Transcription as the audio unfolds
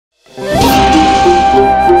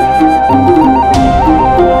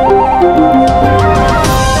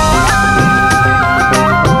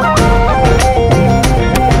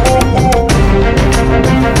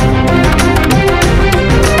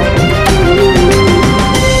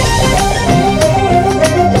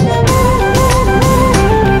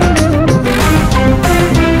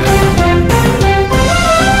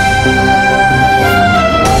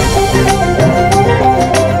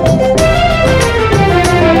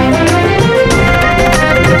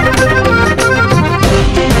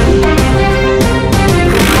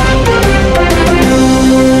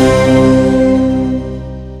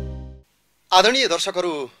आदरणीय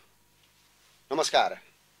दर्शकहरू नमस्कार।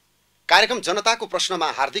 कार्यक्रम जनताको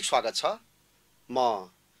प्रश्नमा हार्दिक स्वागत छ। म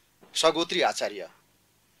सगोत्री आचार्य।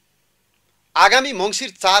 आगामी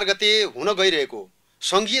मङ्सिर 4 गते हुन गइरहेको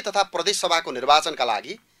संघीय तथा प्रदेश सभाको निर्वाचनका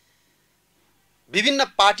लागि विभिन्न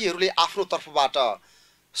पार्टीहरूले आफ्नो तर्फबाट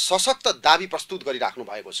सशक्त दाबी प्रस्तुत गरिराख्नु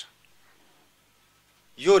भएको छ।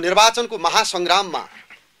 यो निर्वाचनको महासंग्राममा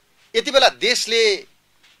यति बेला देशले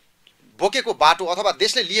बोकेको बाटो अथवा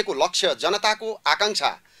देशले लिएको लक्ष्य, जनताको आकांक्षा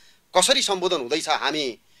कसरी सम्बोधन हुँदैछ, हामी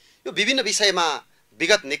यो विभिन्न विषयमा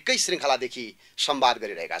विगत निकै श्रृङ्खलादेखि संवाद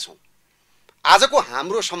गरिरहेका छौँ। आजको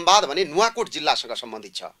हाम्रो संवाद भने नुवाकोट जिल्लासँग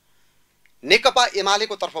सम्बन्धित छ। नेकपा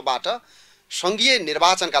एमालेको तर्फबाट संघीय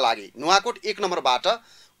निर्वाचनका लागि नुवाकोट 1 नम्बरबाट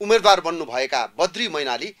उम्मेदवार बन्नुभएका बद्री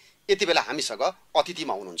मैनाली यति बेला हामीसँग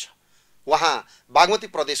अतिथिमा हुनुहुन्छ। उहाँ बागमती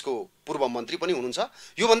प्रदेशको पूर्व मन्त्री पनि हुनुहुन्छ।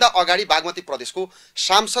 योभन्दा अगाडि बागमती प्रदेशको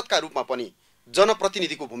सांसदका रूपमा पनि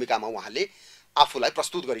जनप्रतिनिधिको भूमिकामा उहाँले आफूलाई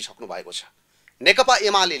प्रस्तुत गरिसक्नु भएको छ। नेकपा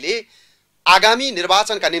एमालेले आगामी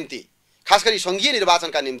निर्वाचनका निम्ति, खास गरी संघीय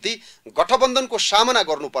निर्वाचनका निम्ति गठबन्धनको सामना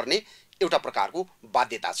गर्नुपर्ने एउटा प्रकारको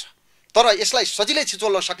बाध्यता छ। तर यसलाई सजिलै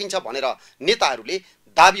छिचोल्न सकिन्छ भनेर नेताहरूले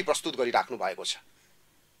दाबी प्रस्तुत गरिराख्नु भएको छ।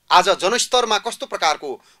 आज जनस्तरमा कस्तो प्रकारको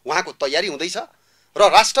उहाँको तयारी हुँदैछ र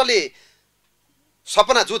राष्ट्रले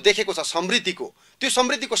सपना जो देखेको छ समृद्धिको, त्यो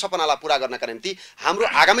समृद्धिको सपनालाई पूरा गर्नका निम्ति हाम्रो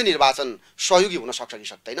आगामी निर्वाचन सहयोगी हुन सक्छ कि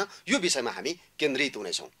सक्दैन, यो विषयमा हामी केन्द्रित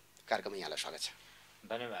हुनेछौँ। कार्यक्रममा यहाँलाई स्वागत छ।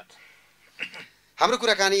 धन्यवाद। हाम्रो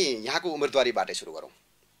कुराकानी यहाँको उम्मेदवारीबाटै सुरु गरौँ।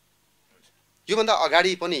 योभन्दा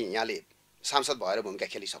अगाडि पनि यहाँले सांसद भएर भूमिका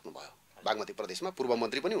खेलिसक्नुभयो। बागमती प्रदेशमा पूर्व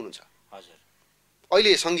मन्त्री पनि हुनुहुन्छ। हजुर।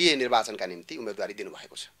 अहिले संघीय निर्वाचनका निम्ति उम्मेदवारी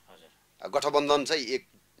दिनुभएको छ। हजुर। गठबन्धन चाहिँ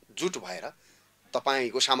एकजुट भएर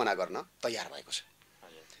तपाईको सामना गर्न तयार भएको छ।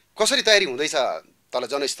 कसरी तयारी हुँदैछ तल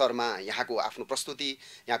जनस्तरमा यहाँको आफ्नो प्रस्तुति,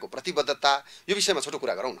 यहाँको प्रतिबद्धता, यो विषयमा छोटो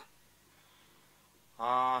कुरा गरौँ न।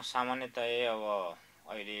 सामान्यतया अब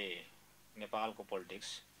अहिले नेपालको पोलिटिक्स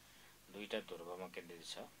दुईटा ध्रुवमा केन्द्रित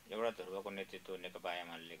छ। एउटा ध्रुवको नेतृत्व नेकपा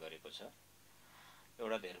एमाले गरेको छ,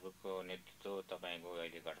 एउटा ध्रुवको नेतृत्व तपाईँको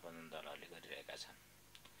अहिले गठबन्धन दलहरूले गरिरहेका छन्।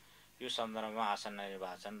 यो सन्दर्भमा आसन्न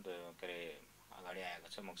निर्वाचन अगाडि आएको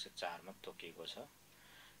छ, मङ्सिर 4 मा तोकिएको छ।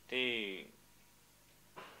 त्यही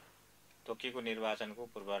तोकिएको निर्वाचनको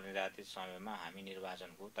पूर्वनिर्धारित समयमा हामी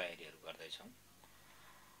निर्वाचनको तयारीहरू गर्दैछौँ।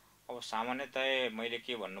 अब सामान्यतया मैले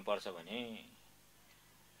के भन्नुपर्छ भने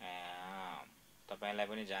तपाईँलाई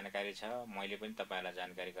पनि जानकारी छ, मैले पनि तपाईँलाई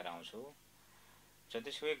जानकारी गराउँछु।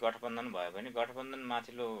 जतिसुकै गठबन्धन भयो भने गठबन्धन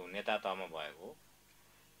माथिल्लो नेता तहमा भएको,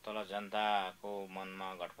 तल जनताको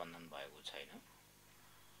मनमा गठबन्धन भएको छैन।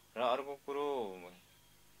 र अर्को कुरो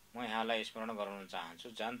म यहाँलाई स्मरण गराउन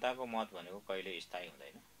चाहन्छु, जनताको मत भनेको कहिले स्थायी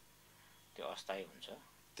हुँदैन, त्यो अस्थायी हुन्छ।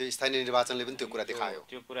 त्यो स्थानीय निर्वाचनले पनि त्यो कुरा देखायो।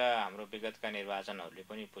 त्यो कुरा हाम्रो विगतका निर्वाचनहरूले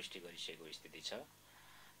पनि पुष्टि गरिसकेको स्थिति छ।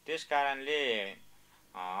 त्यस कारणले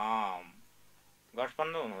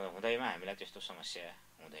गठबन्धन हुँदैमा हामीलाई त्यस्तो समस्या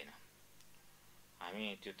हुँदैन। हामी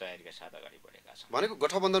त्यो तयारीका साथ अगाडि बढेका छौँ। भनेको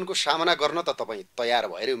गठबन्धनको सामना गर्न त तपाईँ तयार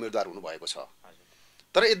भएरै उम्मेदवार हुनुभएको छ।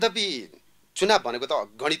 तर यद्यपि चुनाव भनेको त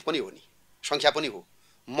गणित पनि हो नि, सङ्ख्या पनि हो।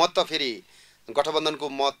 मत त फेरि गठबन्धनको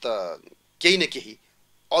मत केही न केही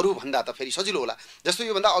अरूभन्दा त फेरि सजिलो होला। जस्तो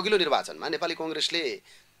योभन्दा अघिल्लो निर्वाचनमा नेपाली कङ्ग्रेसले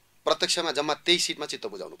प्रत्यक्षमा जम्मा 23 सिटमा चित्त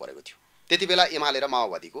बुझाउनु परेको थियो। त्यति बेला एमाले र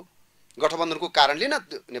माओवादीको गठबन्धनको कारणले न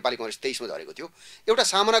नेपाली कङ्ग्रेस 23 मा झरेको थियो। एउटा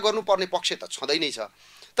सामना गर्नुपर्ने पक्ष त छँदै नै छ।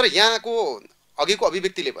 तर यहाँको अघिको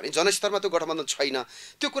अभिव्यक्तिले भने जनस्तरमा त्यो गठबन्धन छैन,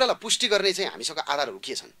 त्यो कुरालाई पुष्टि गर्ने चाहिँ हामीसँग आधारहरू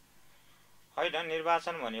के छन्? होइन,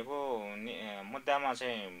 निर्वाचन भनेको मुद्दामा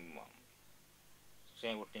चाहिँ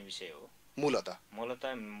उठ्ने विषय हो।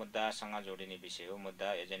 मूलतः मुद्दासँग जोडिने विषय हो।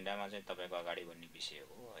 मुद्दा एजेन्डामा चाहिँ तपाईँको अगाडि बढ्ने विषय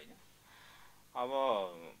हो, होइन। अब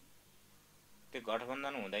त्यो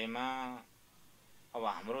गठबन्धन हुँदैमा अब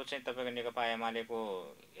हाम्रो चाहिँ तपाईँको नेकपा एमालेको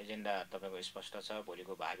एजेन्डा तपाईँको स्पष्ट छ।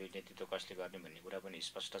 भोलिको भावी नेतृत्व कसले गर्ने भन्ने कुरा पनि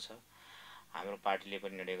स्पष्ट छ। हाम्रो पार्टीले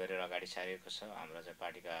पनि निर्णय गरेर अगाडि सारेको छ। हाम्रो चाहिँ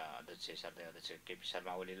पार्टीका अध्यक्ष श्रद्धेय अध्यक्ष केपी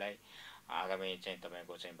शर्मा ओलीलाई आगामी चाहिँ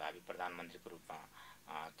तपाईँको चाहिँ भावी प्रधानमन्त्रीको रूपमा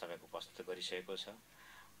तपाईँको प्रस्तुत गरिसकेको छ।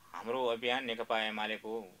 हाम्रो अभियान नेकपा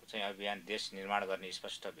एमालेको चाहिँ अभियान देश निर्माण गर्ने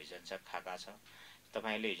स्पष्ट भिजन छ, खाका छ।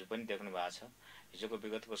 तपाईँले हिजो पनि देख्नु भएको छ। हिजोको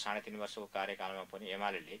विगतको 3.5 वर्षको कार्यकालमा पनि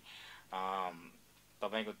एमालेले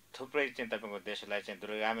तपाईँको थुप्रै चाहिँ तपाईँको देशलाई चाहिँ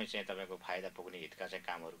दूरगामी चाहिँ तपाईँको फाइदा पुग्ने हितका चाहिँ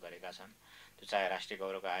कामहरू गरेका छन्। त्यो चाहे राष्ट्रिय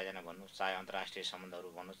गौरवको आयोजना भन्नुहोस्, चाहे अन्तर्राष्ट्रिय सम्बन्धहरू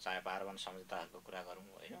भन्नुहोस्, चाहे पारमाणु सम्झौताहरूको कुरा गरौँ,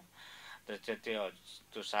 होइन,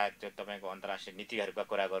 त्यो सायद त्यो तपाईँको अन्तर्राष्ट्रिय नीतिहरूका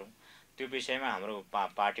कुरा गरौँ, त्यो विषयमा हाम्रो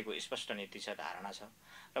पार्टीको स्पष्ट नीति छ, धारणा छ।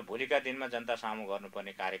 र भोलिका दिनमा जनता सामु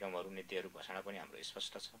गर्नुपर्ने कार्यक्रमहरू, नीतिहरू, घोषणा पनि हाम्रो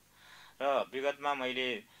स्पष्ट छ। र विगतमा मैले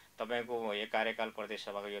तपाईँको एक कार्यकाल प्रदेश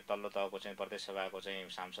सभाको यो तल्लो तहको चाहिँ प्रदेश सभाको चाहिँ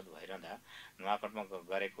सांसद भइरहँदा नुवाकोटमा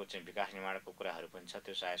गरेको चाहिँ विकास निर्माणको कुराहरू पनि छ।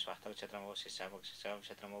 त्यो चाहे स्वास्थ्यको क्षेत्रमा होस्, शिक्षाको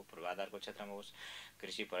क्षेत्रमा होस्, पूर्वाधारको क्षेत्रमा होस्,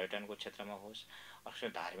 कृषि पर्यटनको क्षेत्रमा होस्, अथवा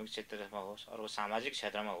धार्मिक क्षेत्रमा होस्, अरू सामाजिक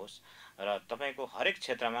क्षेत्रमा होस्, र तपाईँको हरेक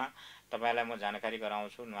क्षेत्रमा तपाईँलाई म जानकारी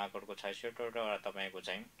गराउँछु। नुवाकोटको 66वटा तपाईँको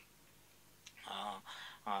चाहिँ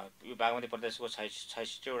यो बागमती प्रदेशको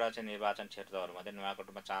 66वटा चाहिँ निर्वाचन क्षेत्रहरूमध्ये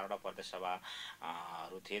नुवाकोटमा 4वटा प्रदेश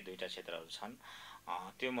सभाहरू थिए, 2टा क्षेत्रहरू छन्।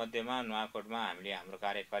 त्यो मध्येमा नुवाकोटमा हामीले हाम्रो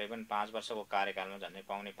कार्य करिबन 5 वर्षको कार्यकालमा झन्डै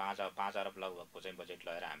पाउने 5 अरब लगभगको चाहिँ बजेट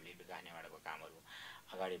लगाएर हामीले विकास निर्माणको कामहरू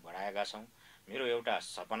अगाडि बढाएका छौँ। मेरो एउटा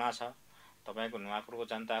सपना छ, तपाईँको नुवाकोटको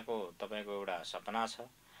जनताको तपाईँको एउटा सपना छ।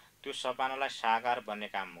 त्यो सपनालाई साकार बन्ने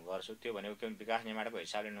काम म गर्छु। त्यो भनेको के, विकास निर्माणको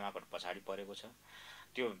हिसाबले नुवाकोट पछाडि परेको छ।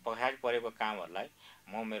 त्यो पछाडि परेको कामहरूलाई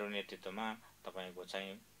म मेरो नेतृत्वमा तपाईँको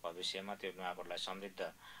चाहिँ भविष्यमा त्यो नुवाकोटलाई समृद्ध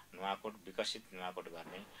नुवाकोट, विकसित नुवाकोट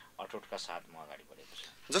गर्ने अठोटका साथ म अगाडि बढेको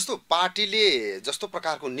छु। जस्तो पार्टीले जस्तो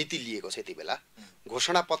प्रकारको नीति लिएको छ यति बेला,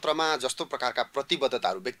 घोषणापत्रमा जस्तो प्रकारका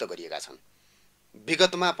प्रतिबद्धताहरू व्यक्त गरिएका छन्,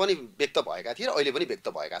 विगतमा पनि व्यक्त भएका थिए र अहिले पनि व्यक्त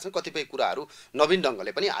भएका छन्, कतिपय कुराहरू नवीन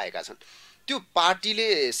ढङ्गले पनि आएका छन्। त्यो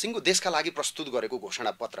पार्टीले सिङ्गो देशका लागि प्रस्तुत गरेको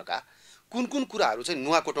घोषणापत्रका कुन कुन कुराहरू चाहिँ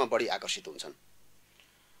नुवाकोटमा बढी आकर्षित हुन्छन्?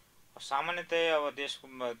 सामान्यतया अब देशको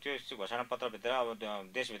त्यो घोषणापत्रभित्र अब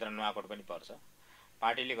देशभित्र नुवाकोट पनि पर्छ।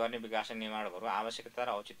 पार्टीले गर्ने विकास निर्माणहरू आवश्यकता र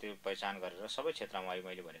औचित्य पहिचान गरेर सबै क्षेत्रमा,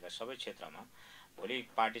 मैले भनेका सबै क्षेत्रमा भोलि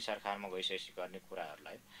पार्टी सरकारमा गइसकेपछि गर्ने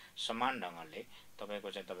कुराहरूलाई समान ढङ्गले तपाईँको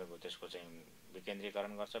त्यसको चाहिँ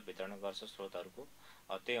विकेन्द्रीकरण गर्छ, वितरण गर्छ स्रोतहरूको।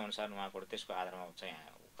 त्यही अनुसार नुवाकोट त्यसको आधारमा चाहिँ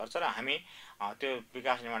गर्छ र हामी त्यो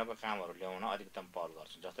विकास निर्माणको कामहरू ल्याउन अधिकतम पहल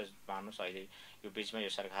गर्छौँ। जस्तै मान्नुहोस् अहिले यो बिचमा यो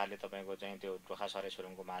सरकारले तपाईँको चाहिँ त्यो टोखा सरे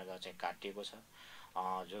सुरुङको मार्ग चाहिँ काटिएको छ,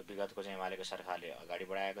 जो विगतको चाहिँ एमालेको सरकारले अगाडि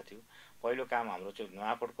बढाएको थियो। पहिलो काम हाम्रो चाहिँ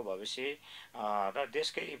नुवाकोटको भविष्य र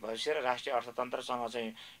देशकै भविष्य र राष्ट्रिय अर्थतन्त्रसँग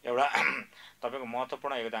चाहिँ एउटा तपाईँको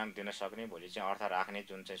महत्त्वपूर्ण योगदान दिन सक्ने, भोलि चाहिँ अर्थ राख्ने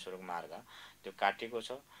जुन चाहिँ सुरुङ मार्ग त्यो काटिएको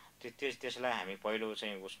छ। त्यसलाई हामी पहिलो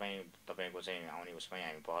चाहिँ उसमै तपाईँको चाहिँ आउने उसमै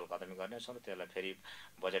हामी पहल कदमी गर्नेछौँ। त्यसलाई फेरि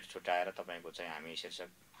बजेट छुट्याएर तपाईँको चाहिँ हामी शीर्षक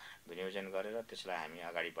विनियोजन गरेर त्यसलाई हामी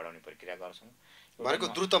अगाडि बढाउने प्रक्रिया गर्छौँ। भनेको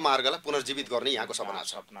द्रुत मार्गलाई पुनर्जीवित गर्ने यहाँको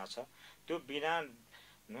सपना छ। त्यो बिना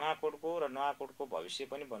नुवाकोटको र नुवाकोटको भविष्य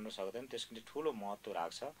पनि बन्न सक्दैन, त्यसले ठुलो महत्त्व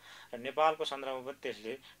राख्छ र नेपालको सन्दर्भमा पनि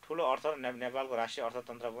त्यसले ठुलो अर्थ, नेपालको राष्ट्रिय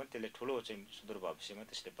अर्थतन्त्रमा पनि त्यसले ठुलो चाहिँ सुदूर भविष्यमा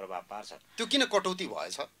त्यसले प्रभाव पार्छ। त्यो किन कटौती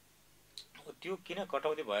भएछ? त्यो किन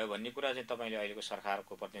कटौती भयो भन्ने कुरा चाहिँ तपाईँले अहिलेको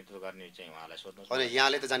सरकारको प्रतिनिधित्व गर्ने चाहिँ उहाँलाई सोध्नुहोस्। अनि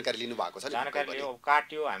यहाँले त जानकारी लिनु भएको छ? जानकारी लियो,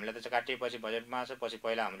 काट्यो, हामीलाई त काटिएपछि बजेटमा छ। पछि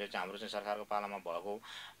पहिला हाम्रो चाहिँ सरकारको पालामा भएको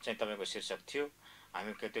चाहिँ तपाईँको शीर्षक थियो,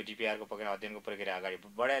 हामी त्यो डिपिआरको अध्ययनको प्रक्रिया अगाडि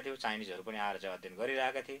बढाएको थियौँ। चाइनिजहरू पनि आएर चाहिँ अध्ययन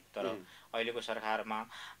गरिरहेका थिए। तर अहिलेको सरकारमा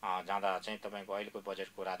जाँदा चाहिँ तपाईँको अहिलेको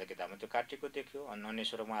बजेटको राधा किताबमा त्यो काटिएको देखियो। अन्य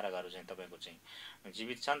सुरुङ मार्गहरू चाहिँ तपाईँको चाहिँ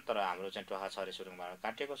जीवित छन्, तर हाम्रो चाहिँ टोखा छरे सुरुङ मार्ग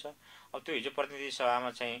काटिएको छ। अब त्यो हिजो प्रतिनिधि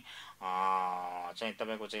सभामा चाहिँ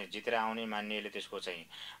तपाईँको चाहिँ जितेर आउने मान्यले त्यसको चाहिँ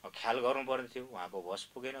ख्याल गर्नुपर्ने थियो, उहाँको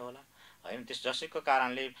होस पुगेन होला होइन। जसैको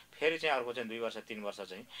कारणले फेरि चाहिँ अर्को चाहिँ 2 वर्ष 3 वर्ष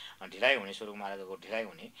चाहिँ ढिलाइ हुने, सुरुङ मार्गको ढिलाइ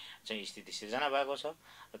हुने चाहिँ स्थिति सिर्जना भएको छ।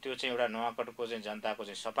 र त्यो चाहिँ एउटा नुवाकोटको चाहिँ जनताको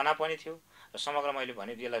चाहिँ सपना पनि थियो र समग्र मैले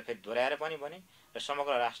भने यसलाई फेरि दोहोऱ्याएर पनि भने र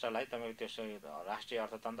समग्र राष्ट्रलाई तपाईँको त्यो राष्ट्रिय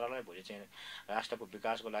अर्थतन्त्रलाई भोलि चाहिँ राष्ट्रको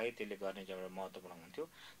विकासको लागि त्यसले गर्ने चाहिँ एउटा महत्त्वपूर्ण हुन्थ्यो।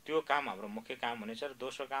 त्यो काम हाम्रो मुख्य काम हुनेछ। र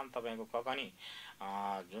दोस्रो काम तपाईँको ककनी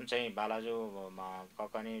जुन चाहिँ बालाजु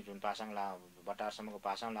ककनी जुन बटारसम्मको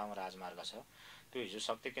पासाङ लामो राजमार्ग छ, त्यो हिजो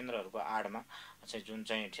शक्ति केन्द्रहरूको आडमा चाहिँ जुन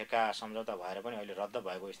चाहिँ ठेक्का सम्झौता भएर पनि अहिले रद्द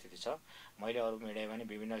भएको स्थिति छ। मैले अरू मिडिया पनि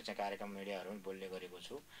विभिन्न चाहिँ कार्यक्रम मिडियाहरू पनि बोल्ने गरेको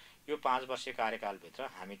छु। यो 5 वर्षीय कार्यकालभित्र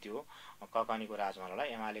हामी त्यो ककनीको राजमार्गलाई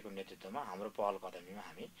एमालेको नेतृत्वमा हाम्रो पहल कदमीमा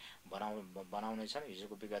हामी बनाउनेछन्।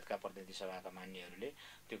 हिजोको विगतका प्रतिनिधि सभाका मान्यहरूले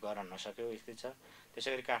त्यो गर्न नसकेको स्थिति छ।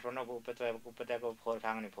 त्यसै गरी काठमाडौँ उपत्यकाको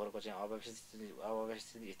फाँगनी फोहोरको चाहिँ अव्यवस्थित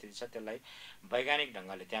स्थिति छ। त्यसलाई वैज्ञानिक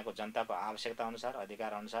ढङ्गले त्यहाँको जनताको आवश्यकता अनुसार,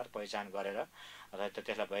 अधिकार अनुसार पहिचान गरेर र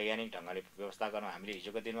त्यसलाई वैज्ञानिक ढङ्गले व्यवस्था गर्न हामीले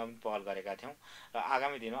हिजोको दिनमा पनि पहल गरेका थियौँ। र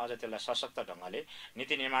आगामी दिनमा अझ त्यसलाई सशक्त ढङ्गले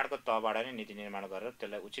नीति निर्माणको तहबाट नै नीति निर्माण गरेर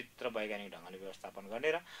त्यसलाई उचित र वैज्ञानिक ढङ्गले व्यवस्थापन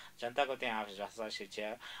गर्ने र जनताको त्यहाँ आवश्यकता, शिक्षा,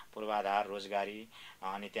 पूर्वाधार, रोजगारी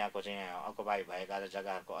अनि त्यहाँको चाहिँ अकुपाई भएका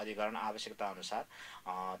जग्गाहरूको अधिग्रहण आवश्यकता अनुसार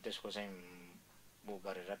त्यसको चाहिँ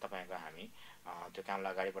गरेर तपाईँको हामी त्यो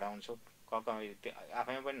कामलाई अगाडि बढाउँछौँ।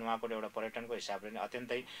 आफैमा पनि नुवाकोट एउटा पर्यटनको हिसाबले नै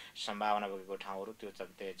अत्यन्तै सम्भावना बोकेको ठाउँहरू त्यो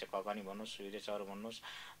चाहिँ ककनी भन्नुहोस्, सूर्य चौर भन्नुहोस्,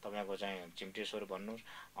 तपाईँको चाहिँ चिम्टेश्वर भन्नुहोस्,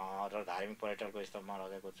 र धार्मिक पर्यटनको स्थलमा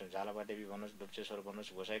रहेको चाहिँ जालपादेवी भन्नुहोस्, डुप्चेश्वर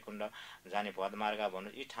भन्नुहोस्, गोसाइकुण्ड जाने पदमार्ग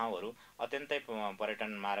भन्नुहोस्, यी ठाउँहरू अत्यन्तै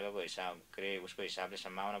पर्यटन मार्गको हिसाब उसको हिसाबले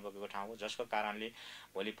सम्भावना बोकेको ठाउँ हो, जसको कारणले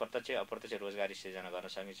भोलि प्रत्यक्ष अप्रत्यक्ष रोजगारी सिर्जना गर्न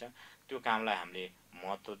सकिन्छ। त्यो कामलाई हामीले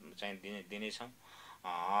महत्त्व चाहिँ दिनेछौँ।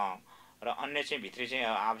 र अन्य चाहिँ भित्री चाहिँ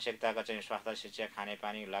आवश्यकताका चाहिँ स्वास्थ्य, शिक्षा,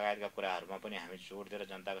 खानेपानी लगायतका कुराहरूमा पनि हामी जोड दिएर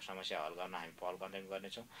जनताको समस्या हल गर्न हामी पहल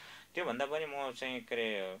गर्नेछौँ। त्योभन्दा पनि म चाहिँ के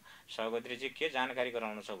अरे सभापतिजी के जानकारी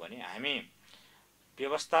गराउनु छ भने हामी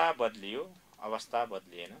व्यवस्था बदलियो, अवस्था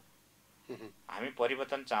बदलिएन। हामी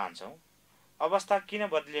परिवर्तन चाहन्छौँ। अवस्था किन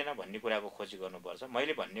बदलिएन भन्ने कुराको खोजी गर्नुपर्छ।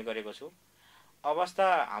 मैले भन्ने गरेको छु, अवस्था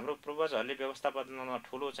हाम्रो पूर्वजहरूले व्यवस्था बदल्नमा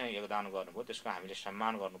ठुलो चाहिँ योगदान गर्नुभयो, त्यसको हामीले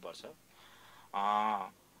सम्मान गर्नुपर्छ।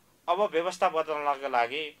 अब व्यवस्था बदल्नका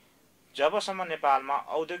लागि जबसम्म नेपालमा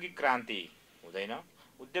औद्योगिक क्रान्ति हुँदैन,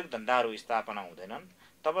 उद्योग धन्दाहरू स्थापना हुँदैनन्,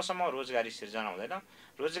 तबसम्म रोजगारी सिर्जना हुँदैन।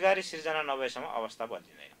 रोजगारी सिर्जना नभएसम्म अवस्था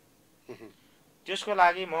बदलिँदैन। त्यसको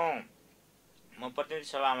लागि म प्रतिनिधि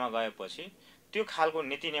सभामा गएपछि त्यो खालको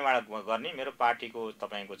नीति निर्माण गर्ने मेरो पार्टीको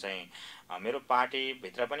तपाईँको चाहिँ मेरो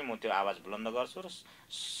पार्टीभित्र पनि म त्यो आवाज बुलन्द गर्छु र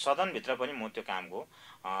सदनभित्र पनि म त्यो कामको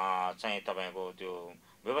चाहिँ तपाईँको त्यो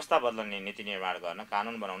व्यवस्था बदल्ने नीति निर्माण गर्न,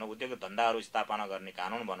 कानुन बनाउन, उद्योग धन्दाहरू स्थापना गर्ने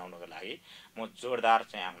कानुन बनाउनको लागि म जोरदार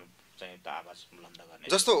चाहिँ आफ्नो चाहिँ आवाज बुलन्द गर्ने।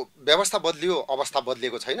 जस्तो व्यवस्था बदलियो, अवस्था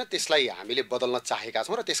बदलिएको छैन, त्यसलाई हामीले बदल्न चाहेका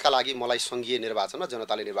छौँ र त्यसका लागि मलाई सङ्घीय निर्वाचनमा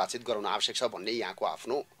जनताले निर्वाचित गराउन आवश्यक छ भन्ने यहाँको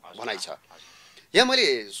आफ्नो भनाइ छ। यहाँ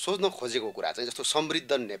मैले सोध्न खोजेको कुरा चाहिँ जस्तो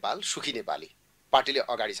समृद्ध नेपाल, सुखी नेपाली पार्टीले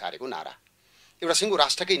अगाडि सारेको नारा, एउटा सिङ्गो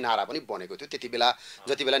राष्ट्रकै नारा पनि बनेको थियो त्यति बेला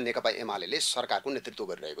जति बेला नेकपा एमाले सरकारको नेतृत्व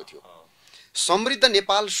गरिरहेको थियो। समृद्ध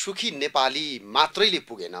नेपाल, सुखी नेपाली मात्रैले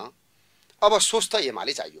पुगेन, अब स्वस्थ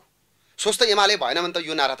एमाले चाहियो। स्वस्थ एमाले भएन भने त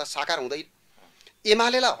यो नारा त साकार हुँदैन।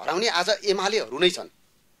 एमालेलाई हराउने आज एमालेहरू नै छन्,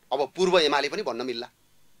 अब पूर्व एमाले पनि भन्न मिल्ला।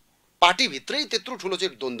 पार्टीभित्रै त्यत्रो ठुलो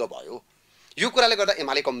चाहिँ द्वन्द्व भयो, यो कुराले गर्दा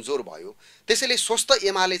एमाले कमजोर भयो। त्यसैले स्वस्थ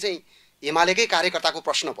एमाले चाहिँ एमालेकै कार्यकर्ताको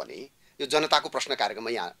प्रश्न पनि यो जनताको प्रश्न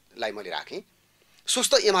कार्यक्रममा यहाँलाई मैले राखेँ।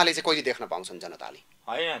 स्वस्थ एमाले चाहिँ कहिले देख्न पाउँछन् जनताले?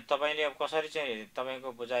 होइन, तपाईँले अब कसरी चाहिँ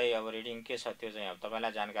तपाईँको बुझाइ अब रिडिङ के छ त्यो चाहिँ अब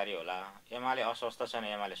तपाईँलाई जानकारी होला। एमाले अस्वस्थ छैन,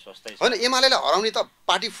 एमाले स्वस्थै छ। होइन, एमालेलाई हराउने त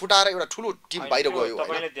पार्टी फुटाएर एउटा ठुलो टिम बाहिर गयो।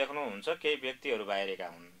 तपाईँले देख्नुहुन्छ केही व्यक्तिहरू बाहिरका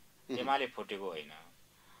हुन्, एमाले फुटेको होइन।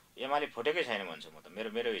 एमाले फुटेकै छैन भन्छु म त।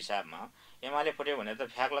 मेरो हिसाबमा एमाले फुट्यो भने त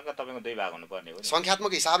फ्याक्लक्क तपाईँको दुई भाग हुनुपर्ने हो।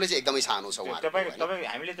 सङ्ख्यात्मक हिसाबले चाहिँ एकदमै सानो छ तपाईँ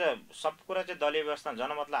हामीले त सब कुरा चाहिँ दलीय व्यवस्था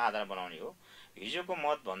जनमतलाई आधार बनाउने हो। हिजोको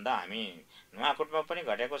मतभन्दा हामी नुवाकोटमा पनि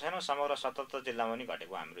घटेको छैनौँ, समग्र 77 जिल्लामा पनि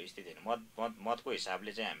घटेको हाम्रो स्थिति होइन। मतको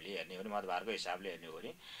हिसाबले चाहिँ हामीले हेर्ने हो भने, मतभारको हिसाबले हेर्ने हो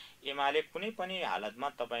भने एमाले कुनै पनि हालतमा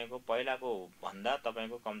तपाईँको पहिलाको भन्दा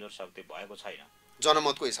तपाईँको कमजोर शक्ति भएको छैन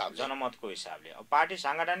जनमतको हिसाबले। अब पार्टी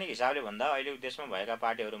साङ्गठनिक हिसाबले भन्दा अहिले देशमा भएका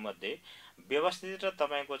पार्टीहरूमध्ये व्यवस्थित र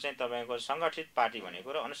तपाईँको सङ्गठित पार्टी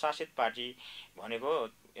भनेको र अनुशासित पार्टी भनेको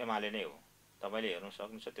एमाले नै हो। तपाईँले हेर्नु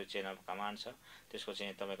सक्नुहुन्छ, त्यो चेन अफ कमान्ड छ, त्यसको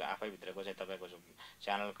चाहिँ तपाईँको आफैभित्रको चाहिँ तपाईँको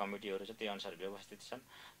च्यानल कमिटीहरू छ, त्यो अनुसार व्यवस्थित छन्।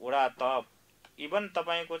 वडा तह इभन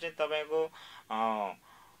तपाईँको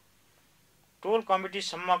टोल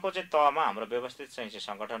कमिटीसम्मको चाहिँ तहमा हाम्रो व्यवस्थित चाहिँ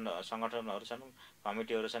सङ्गठनहरू छन्,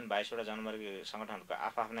 कमिटीहरू छन्। 22वटा जनवर्गीय सङ्गठनहरूको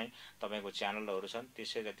आफ्नै तपाईँको च्यानलहरू छन्,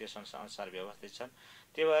 त्यस अनुसार व्यवस्थित छन्।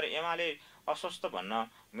 त्यही भएर एमाले अस्वस्थ भन्न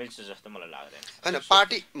मिल्छ जस्तो मलाई लाग्दैन। होइन,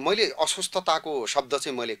 पार्टी मैले अस्वस्थताको शब्द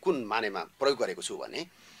चाहिँ मैले कुन मानेमा प्रयोग गरेको छु भने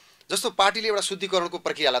जस्तो पार्टीले एउटा शुद्धिकरणको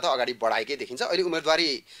प्रक्रियालाई त अगाडि बढाएकै देखिन्छ। अहिले उम्मेदवारी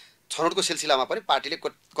छनौटको सिलसिलामा पनि पार्टीले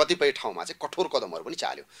कतिपय ठाउँमा चाहिँ कठोर कदमहरू पनि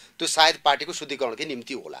चाल्यो। त्यो सायद पार्टीको शुद्धिकरणकै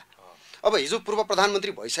निम्ति होला। अब हिजो पूर्व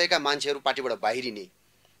प्रधानमन्त्री भइसकेका मान्छेहरू पार्टीबाट बाहिरिने,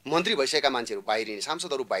 मन्त्री भइसकेका मान्छेहरू बाहिरिने,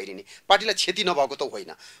 सांसदहरू बाहिरिने, पार्टीलाई क्षति नभएको त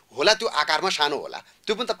होइन होला, त्यो आकारमा सानो होला,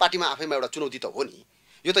 त्यो पनि त पार्टीमा आफैमा एउटा चुनौती त हो नि।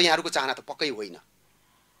 यो त यहाँहरूको चाहना त पक्कै होइन।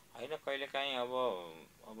 होइन, कहिलेकाहीँ अब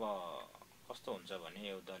कस्तो हुन्छ भने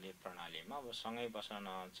यो दलीय प्रणालीमा अब सँगै बस्न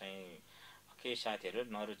चाहिँ केही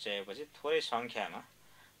साथीहरू नरुचाएपछि थोरै सङ्ख्यामा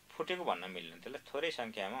फुटेको भन्न मिल्दैन, त्यसलाई थोरै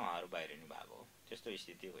सङ्ख्यामा उहाँहरू बाहिरिनु भएको हो, त्यस्तो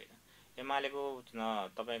स्थिति होइन। एमालेको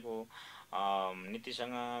तपाईँको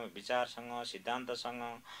नीतिसँग, विचारसँग, सिद्धान्तसँग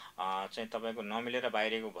चाहिँ तपाईँको नमिलेर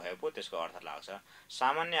बाहिरेको भए पो त्यसको अर्थ लाग्छ।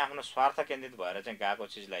 सामान्य आफ्नो स्वार्थ केन्द्रित भएर चाहिँ गएको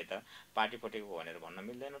चिजलाई त पार्टी फुटेको भनेर भन्न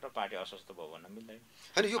मिल्दैन र पार्टी अस्वस्थ भयो भन्न मिल्दैन।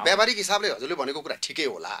 होइन, यो व्यावहारिक हिसाबले हजुरले भनेको कुरा ठिकै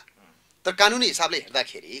होला, तर कानुनी हिसाबले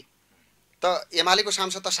हेर्दाखेरि त एमालेको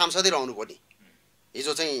सांसद त सांसदै रहनु पर्ने।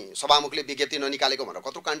 हिजो चाहिँ सभामुखले विज्ञप्ति ननिकालेको भनेर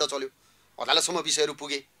कत्रो काण्ड चल्यो, अदालतसम्म विषयहरू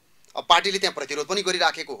पुगे। अब पार्टीले त्यहाँ प्रतिरोध पनि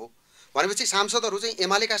गरिराखेको हो भनेपछि सांसदहरू चाहिँ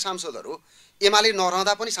एमालेका सांसदहरू एमाले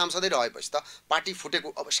नरहँदा पनि सांसदै रहेपछि त पार्टी फुटेको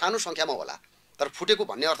अब सानो सङ्ख्यामा होला, तर फुटेको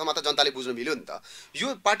भन्ने अर्थमा त जनताले बुझ्न मिल्यो नि त।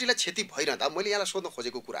 यो पार्टीलाई क्षति भइरहँदा मैले यहाँलाई सोध्न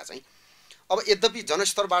खोजेको कुरा चाहिँ अब यद्यपि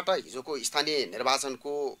जनस्तरबाट हिजोको स्थानीय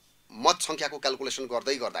निर्वाचनको मत सङ्ख्याको क्यालकुलेसन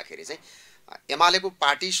गर्दाखेरि चाहिँ एमालेको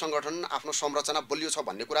पार्टी सङ्गठन आफ्नो संरचना बलियो छ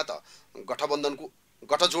भन्ने कुरा त गठबन्धनको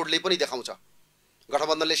गठजोडले पनि देखाउँछ।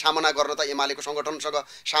 गठबन्धनले सामना गर्न त एमालेको सङ्गठनसँग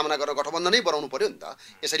सामना गरेर गठबन्धनै बनाउनु पर्यो नि त,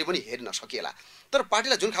 यसरी पनि हेर्न सकिएला। तर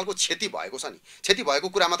पार्टीलाई जुन खालको क्षति भएको छ नि, क्षति भएको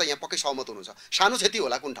कुरामा त यहाँ पक्कै सहमत हुनुहुन्छ। सानो क्षति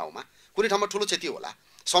होला कुन ठाउँमा, कुनै ठाउँमा ठुलो क्षति होला,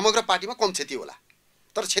 समग्र पार्टीमा कम क्षति होला,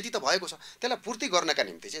 तर क्षति त भएको छ। त्यसलाई पूर्ति गर्नका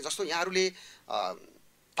निम्ति चाहिँ जस्तो यहाँहरूले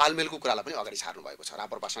तालमेलको कुरालाई पनि अगाडि सार्नु भएको छ।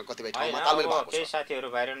 राप्रपासँग कतिपय ठाउँमा तालमेल भएको छ। केही साथीहरू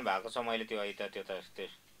बाहिर पनि भएको छ, मैले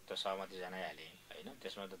त्यो सहमति जनाइहालेँ होइन,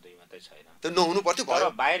 त्यसमा त दुई मात्रै छैन, त्यो नहुनु पर्थ्यो।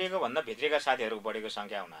 तर बाहिरको भन्दा भित्रीका साथीहरूको बढेको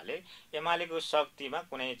सङ्ख्या हुनाले एमालेको शक्तिमा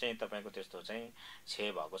कुनै चाहिँ तपाईँको त्यस्तो चाहिँ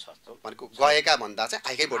क्षय भएको छ जस्तो भनेको गएका भन्दा चाहिँ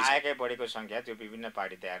आएकै बढेको सङ्ख्या त्यो विभिन्न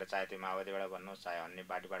पार्टी तयार, चाहे त्यो माओवादीबाट भन्नुहोस् चाहे अन्य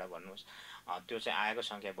पार्टीबाट भन्नुहोस्, त्यो चाहिँ आएको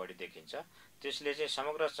सङ्ख्या बढी देखिन्छ। त्यसले चाहिँ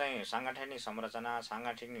समग्र चाहिँ साङ्गठनिक संरचना,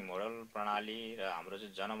 साङ्गठनिक मोडल प्रणाली र हाम्रो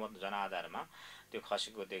चाहिँ जनमत जनआधारमा त्यो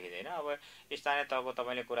खसेको देखिँदैन। अब स्थानीय तहको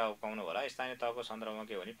तपाईँले कुरा उकाउनु होला, स्थानीय तहको सन्दर्भमा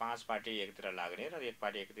के हो भने 5 पार्टी एकतिर लाग्ने र एक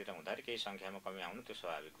पार्टी एकतिर हुँदाखेरि केही सङ्ख्यामा कमी आउनु त्यो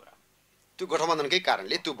स्वाभाविक कुरा हो। त्यो गठबन्धनकै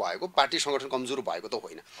कारणले त्यो भएको, पार्टी सङ्गठन कमजोर भएको त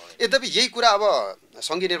होइन। यद्यपि यही कुरा अब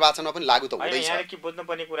सङ्घीय निर्वाचनमा पनि लागू त हुँदैछ। यहाँ के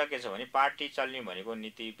बुझ्नुपर्ने कुरा के छ भने पार्टी चल्ने भनेको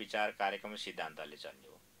नीति विचार कार्यक्रम सिद्धान्तले चल्ने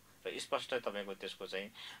हो र स्पष्ट तपाईँको त्यसको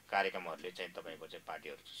चाहिँ कार्यक्रमहरूले चाहिँ तपाईँको चाहिँ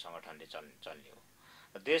पार्टीहरू सङ्गठनले चल्ने हो।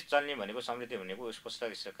 देश चल्ने भनेको समृद्धि भनेको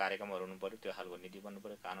स्पष्ट कार्यक्रमहरू हुनु पऱ्यो, त्यो खालको नीति बन्नु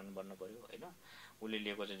पऱ्यो, कानुन बन्नु पऱ्यो होइन। उसले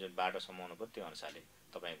लिएको चाहिँ जुन बाटो समाउनु पऱ्यो त्यो अनुसारले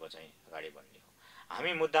तपाईँको चाहिँ अगाडि बढ्ने हो।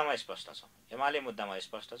 हामी मुद्दामा स्पष्ट छौँ, एमाले मुद्दामा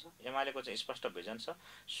स्पष्ट छ। एमालेको चाहिँ स्पष्ट भिजन छ,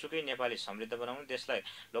 सुखी नेपाली समृद्ध बनाउने, देशलाई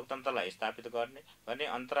लोकतन्त्रलाई स्थापित गर्ने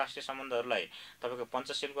अन्तर्राष्ट्रिय सम्बन्धहरूलाई तपाईँको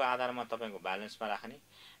पञ्चशीलको आधारमा तपाईँको ब्यालेन्समा राख्ने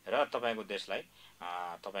र तपाईँको देशलाई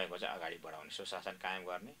तपाईँको चाहिँ अगाडि बढाउने, सुशासन कायम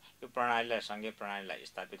गर्ने, यो प्रणालीलाई सङ्घीय प्रणालीलाई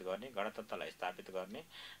स्थापित गर्ने, गणतन्त्रलाई स्थापित गर्ने,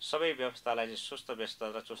 सबै व्यवस्थालाई चाहिँ सुस्त व्यस्त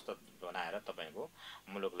र चुस्त बनाएर तपाईँको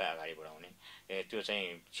मुलुकलाई अगाडि बढाउने त्यो चाहिँ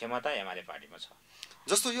क्षमता एमाले पार्टीमा छ।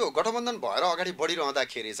 जस्तो यो गठबन्धन भएर अगाडि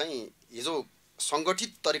बढिरहँदाखेरि चाहिँ हिजो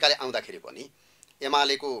सङ्गठित तरिकाले आउँदाखेरि पनि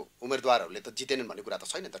एमालेको उम्मेदवारहरूले त जितेनन् भन्ने कुरा त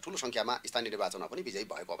छैन त। ठुलो सङ्ख्यामा स्थानीय निर्वाचनमा पनि विजयी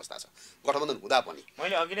भएको अवस्था छ गठबन्धन हुँदा पनि।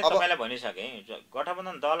 मैले अघि नै तपाईँलाई भनिसकेँ,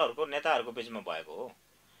 गठबन्धन दलहरूको नेताहरूको बिचमा भएको हो,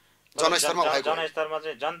 जनस्तरमा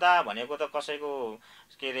चाहिँ जनता भनेको त कसैको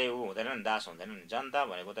के अरे ऊ हुँदैन नि, दास हुँदैन नि। जनता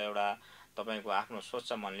भनेको त एउटा तपाईँको आफ्नो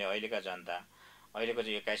सोच्छ मनले। अहिलेका जनता, अहिलेको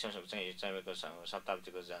चाहिँ 21औं चाहिँ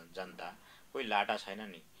शताब्दीको जनता कोही लाटा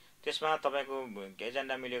छैन नि। त्यसमा तपाईँको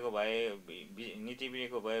एजेन्डा मिलेको भए, नीति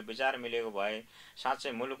मिलेको भए, विचार मिलेको भए,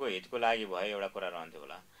 साँच्चै मुलुकको हितको लागि भए एउटा कुरा रहन्थ्यो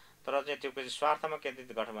होला। तर चाहिँ त्यो स्वार्थमा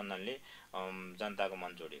केन्द्रित गठबन्धनले जनताको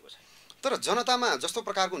मन जोडिएको छैन। तर जनतामा जस्तो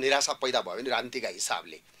प्रकारको निराशा पैदा भयो नि राजनीतिका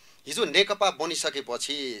हिसाबले, हिजो नेकपा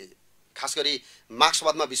बनिसकेपछि खास गरी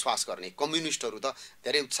मार्क्सवादमा विश्वास गर्ने कम्युनिस्टहरू त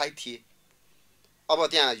धेरै उत्साहित थिए। अब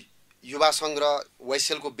त्यहाँ युवा सङ्घ र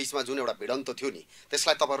वाइसेलको बिचमा जुन एउटा भिडन्त थियो नि,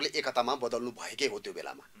 त्यसलाई तपाईँहरूले एकतामा बदल्नु भएकै हो। त्यो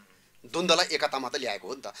बेलामा द्वन्द्वलाई एकतामा त ल्याएको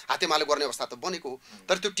हो नि त, हातेमाले गर्ने अवस्था त बनेको हो।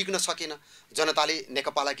 तर त्यो टिक्न सकेन, जनताले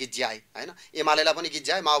नेकपालाई गिज्याए होइन, एमालेलाई पनि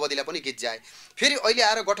गिज्याए, माओवादीलाई पनि गिज्याए। फेरि अहिले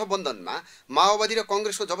आएर गठबन्धनमा माओवादी र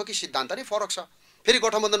कङ्ग्रेसको जबकि सिद्धान्त नै फरक छ, फेरि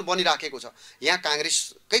गठबन्धन बनिराखेको छ। यहाँ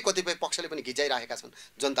काङ्ग्रेसकै कतिपय पक्षले पनि गिज्याइराखेका छन्,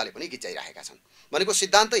 जनताले पनि गिज्याइराखेका छन्। भनेको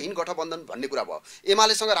सिद्धान्तहीन गठबन्धन भन्ने कुरा भयो।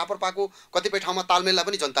 एमालेसँग राप्रपाको कतिपय ठाउँमा तालमेललाई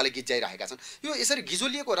पनि जनताले गिज्याइराखेका छन्। यो यसरी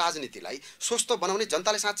गिजोलिएको राजनीतिलाई स्वस्थ बनाउने,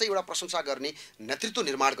 जनताले साँच्चै एउटा प्रशंसा गर्ने, नेतृत्व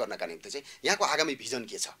निर्माण गर्नका निम्ति चाहिँ यहाँको आगामी भिजन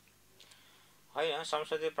के छ? होइन,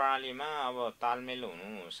 संसदीय प्रणालीमा अब तालमेल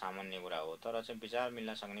हुनु सामान्य कुरा हो, तर चाहिँ विचार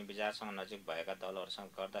मिल्न सक्ने, विचारसँग नजिक भएका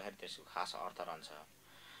दलहरूसँग गर्दाखेरि त्यसको खास अर्थ रहन्छ।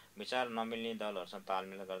 विचार नमिल्ने दलहरूसँग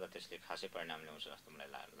तालमेल गर्दा त्यसले खासै परिणाम ल्याउँछ जस्तो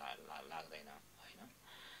मलाई लाग्दैन होइन।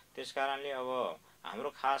 त्यस कारणले अब हाम्रो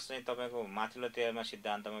खास चाहिँ तपाईँको माथिल्लो टेयरमा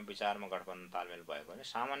सिद्धान्तमा विचारमा गठबन्धन तालमेल भएको होइन,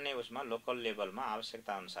 सामान्य उसमा लोकल लेभलमा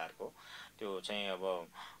आवश्यकता अनुसारको त्यो चाहिँ अब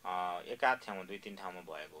एकाध ठाउँमा 2-3 ठाउँमा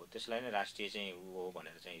भएको हो। त्यसलाई नै राष्ट्रिय चाहिँ ऊ हो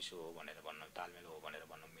भनेर चाहिँ इस्यु हो भनेर भन्न, तालमेल हो भनेर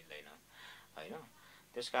भन्न मिल्दैन होइन।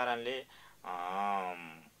 त्यस कारणले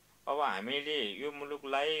अब हामीले यो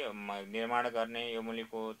मुलुकलाई निर्माण गर्ने, यो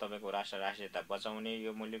मुलुकको तपाईँको राष्ट्रियता बचाउने,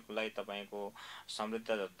 यो मुलुकलाई तपाईँको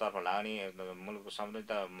समृद्धतर्फ लाग्ने, मुलुकको समृद्ध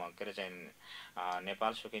के अरे चाहिँ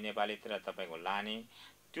नेपाल सुखी नेपालीतिर तपाईँको लाने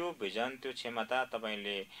त्यो भिजन, त्यो क्षमता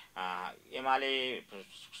तपाईँले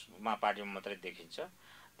एमालेमा पार्टीमा मात्रै देखिन्छ।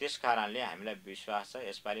 त्यस कारणले हामीलाई विश्वास छ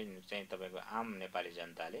यसपालि चाहिँ तपाईँको आम नेपाली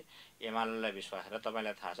जनताले एमालेलाई विश्वास र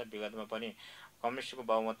तपाईँलाई थाहा छ विगतमा पनि कम्युनिस्टको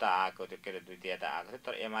बहुमत त आएको थियो, के अरे द्वितीयता आएको थियो,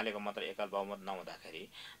 तर एमालेको मात्र एकल बहुमत नहुँदाखेरि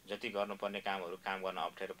जति गर्नुपर्ने कामहरू काम गर्न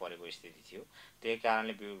अप्ठ्यारो परेको स्थिति थियो। त्यही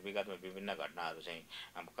कारणले विगतमा विभिन्न घटनाहरू चाहिँ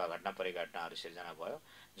घटना परिघटनाहरू सिर्जना भयो।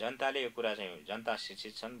 जनताले यो कुरा चाहिँ जनता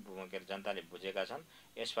शिक्षित छन्, के अरे जनताले बुझेका छन्,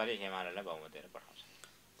 यसपालि एमालेलाई बहुमत दिएर पठाउँछ।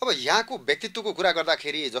 अब यहाँको व्यक्तित्वको कुरा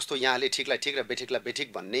गर्दाखेरि जस्तो यहाँले ठिकलाई ठिक र बेठिकलाई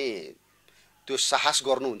बेठिक भन्ने त्यो साहस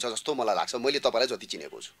गर्नुहुन्छ जस्तो मलाई लाग्छ, मैले तपाईँलाई जति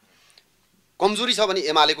चिनेको छु। कमजोरी छ भने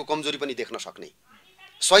एमालेको कमजोरी पनि देख्न सक्ने,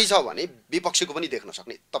 सही छ भने विपक्षीको पनि देख्न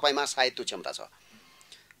सक्ने तपाईँमा सायद त्यो क्षमता छ।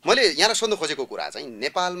 मैले यहाँलाई सोध्न खोजेको कुरा चाहिँ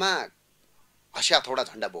नेपालमा हँसिया थोडा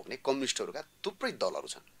झन्डा बोक्ने कम्युनिस्टहरूका थुप्रै दलहरू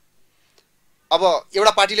छन्। अब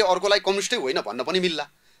एउटा पार्टीले अर्कोलाई कम्युनिस्टै होइन भन्न पनि मिल्ला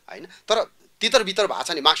होइन, तर तितर बितर भएको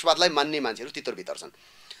छ नि, मार्क्सवादलाई मान्ने मान्छेहरू तितर बितर छन्।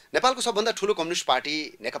 नेपालको सबभन्दा ठुलो कम्युनिस्ट पार्टी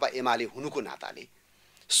नेकपा एमाले हुनुको नाताले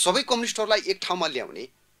सबै कम्युनिस्टहरूलाई एक ठाउँमा ल्याउने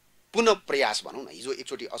पुनः प्रयास भनौँ न, हिजो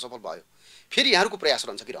एकचोटि असफल भयो, फेरि यहाँहरूको प्रयास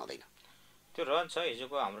रहन्छ कि रहँदैन? त्यो रहन्छ।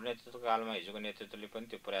 हिजोको हाम्रो नेतृत्व कालमा हिजोको नेतृत्वले पनि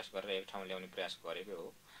त्यो प्रयास गरेर एक ठाउँ ल्याउने प्रयास गरेकै हो।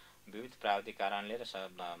 विविध प्राविधिक कारणले र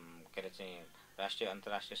के अरे चाहिँ राष्ट्रिय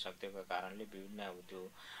अन्तर्राष्ट्रिय शक्तिको कारणले विभिन्न त्यो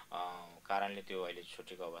कारणले त्यो अहिले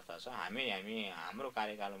छुटेको अवस्था छ। हाम्रो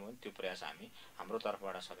कार्यकालमा पनि त्यो प्रयास हाम्रो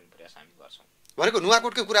तर्फबाट सकिने प्रयास हामी गर्छौँ। भनेको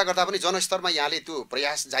नुवाकोटको कुरा गर्दा पनि जनस्तरमा यहाँले त्यो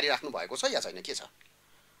प्रयास जारी राख्नु भएको छ या छैन, के छ?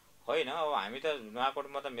 होइन, अब हामी त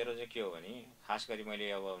नुवाकोटमा त मेरो चाहिँ के हो भने खास गरी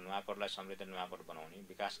मैले अब नुवाकोटलाई समृद्ध नुवाकोट बनाउने,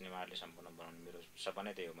 विकास निर्माणले सम्पूर्ण बनाउने मेरो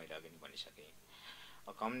सपनै त्यही हो। मैले अघि नै भनिसकेँ,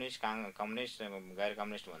 कम्युनिस्ट गैर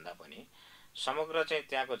कम्युनिस्ट भन्दा पनि समग्र चाहिँ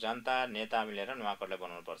त्यहाँको जनता नेता मिलेर नुवाकोटलाई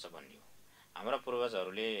बनाउनुपर्छ भन्ने हो। हाम्रा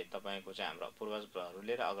पूर्वजहरूले तपाईँको चाहिँ हाम्रो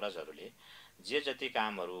पूर्वजहरूले र अग्रजहरूले जे जति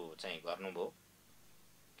कामहरू चाहिँ गर्नुभयो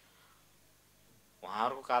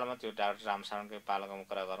उहाँहरूको कालमा, त्यो डाक्टर रामशरणकै पालाको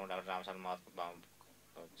कुरा गरौँ, डाक्टर रामशरण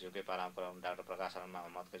महतज्यूकै पालाको कुरा गरौँ, डाक्टर प्रकाश शरण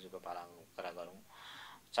महतज्यूको पालाको कुरा गरौँ,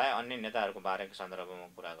 चाहे अन्य नेताहरूको बारेको सन्दर्भमा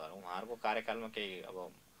कुरा गरौँ, उहाँहरूको कार्यकालमा केही अब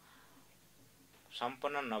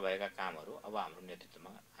सम्पन्न नभएका कामहरू अब हाम्रो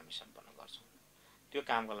नेतृत्वमा हामी सम्पन्न गर्छौँ। त्यो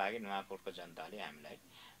कामको लागि नुवाकोटको जनताले हामीलाई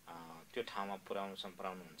त्यो ठाउँमा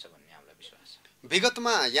पुर्याउनुहुन्छ भन्ने हामीलाई विश्वास छ।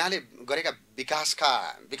 विगतमा यहाँले गरेका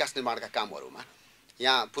विकास निर्माणका कामहरूमा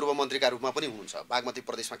यहाँ पूर्व मन्त्रीका रूपमा पनि हुनुहुन्छ, बागमती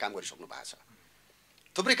प्रदेशमा काम गरिसक्नु भएको छ।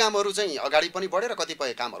 थुप्रै कामहरू चाहिँ अगाडि पनि बढेर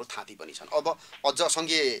कतिपय कामहरू थाँती पनि छन्। अब अझ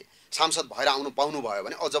सङ्घीय सांसद भएर आउनु पाउनुभयो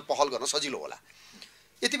भने अझ पहल गर्न सजिलो होला।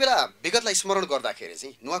 यति बेला विगतलाई स्मरण गर्दाखेरि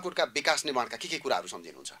चाहिँ नुवाकोटका विकास निर्माणका के कुराहरू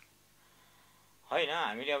सम्झिनुहुन्छ? होइन,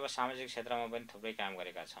 हामीले अब सामाजिक क्षेत्रमा पनि थुप्रै काम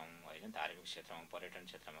गरेका छौँ होइन, धार्मिक क्षेत्रमा, पर्यटन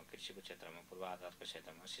क्षेत्रमा, कृषिको क्षेत्रमा, पूर्वाधारको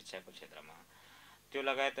क्षेत्रमा, शिक्षाको क्षेत्रमा, त्यो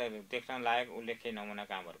लगायत देख्न लायक उल्लेख्य नमुना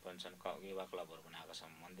कामहरू पनि छन्। युवा क्लबहरू बनाएका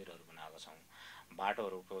छौँ, मन्दिरहरू बनाएका छौँ,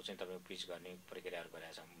 बाटोहरूको चाहिँ तपाईँको पिच गर्ने प्रक्रियाहरू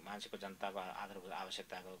गरेका छौँ, मान्छेको जनताको आधारभूत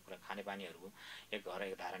आवश्यकताको कुरा खानेपानीहरूको एक घर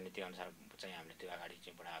एक धारा नीति अनुसार चाहिँ हामीले त्यो अगाडि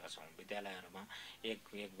चाहिँ बढाएका छौँ। विद्यालयहरूमा एक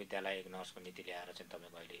विद्यालय एक नर्सको नीति ल्याएर चाहिँ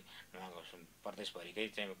तपाईँको अहिले प्रदेशभरिकै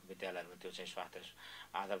चाहिँ विद्यालयहरूमा त्यो चाहिँ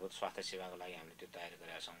आधारभूत स्वास्थ्य सेवाको लागि हामीले त्यो तयारी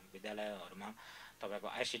गरेका छौँ। विद्यालयहरूमा तपाईँको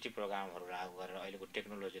आइसिटी प्रोग्रामहरू लागू गरेर अहिलेको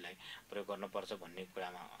टेक्नोलोजीलाई प्रयोग गर्नुपर्छ भन्ने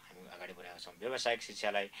कुरामा हामी अगाडि बढेका छौँ। व्यावसायिक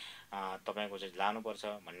शिक्षालाई तपाईँको चाहिँ लानुपर्छ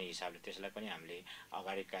भन्ने हिसाबले त्यसलाई पनि हामीले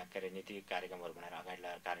अगाडि के अरे नीति कार्यक्रमहरू बनाएर अगाडि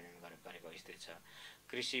लगाएर कार्यान्वयन गरेको स्थिति छ।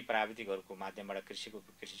 कृषि प्राविधिकहरूको माध्यमबाट कृषि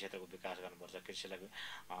क्षेत्रको विकास गर्नुपर्छ, कृषिलाई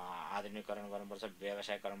आधुनिकीकरण गर्नुपर्छ,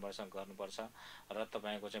 व्यवसायीकरण गर्नुपर्छ र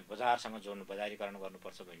तपाईँको चाहिँ बजारसँग जोड्नु, बजारीकरण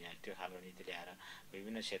गर्नुपर्छ भन्ने त्यो खालको नीति ल्याएर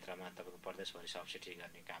विभिन्न क्षेत्रमा तपाईँको प्रदेशभरि सब्सिडी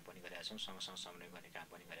गर्ने काम पनि गरेका छौँ, सँगसँग समन्वय गर्ने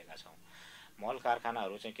काम पनि गरेका छौँ। मल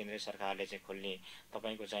कारखानाहरू चाहिँ केन्द्रीय सरकारले चाहिँ खोल्ने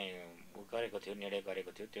तपाईँको चाहिँ गरेको थियो, निर्णय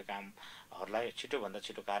गरेको थियो। त्यो कामहरूलाई छिटोभन्दा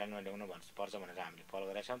छिटो कार्यान्वयन ल्याउनु पर्छ भनेर हामीले पहल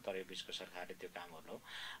गरेका छौँ, तर यो बिचको सरकारले त्यो कामहरू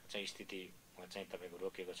चाहिँ स्थिति चाहिँ तपाईँको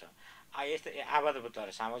रोकेको छ। यस्तै आबद्ध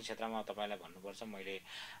सामाजिक क्षेत्रमा तपाईँलाई भन्नुपर्छ, मैले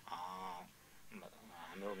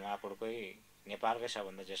हाम्रो नुवाकोटकै नेपालकै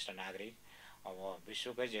सबभन्दा ज्येष्ठ नागरिक, अब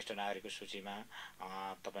विश्वकै ज्येष्ठ नागरिकको सूचीमा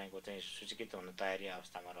तपाईँको चाहिँ सूचीकृत हुन तयारी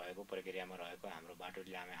अवस्थामा रहेको, प्रक्रियामा रहेको हाम्रो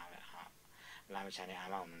बाटुली लामेछाने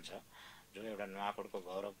आमा हुनुहुन्छ, जो एउटा नुवाकोटको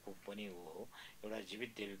गौरवको पनि हो, एउटा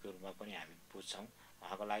जीवित देवीको रूपमा पनि हामी बुझ्छौँ।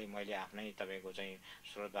 उहाँको लागि मैले आफ्नै तपाईँको चाहिँ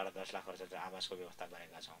स्रोतबाट 10 लाख खर्च आवासको व्यवस्था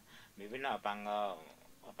गरेका छौँ। विभिन्न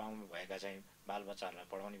अपाङ्ग भएका चाहिँ बालबच्चाहरूलाई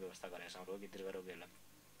पढाउने व्यवस्था गरेका छौँ। रोगी दीर्घरोगीहरूलाई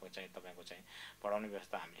चाहिँ तपाईँको चाहिँ पढाउने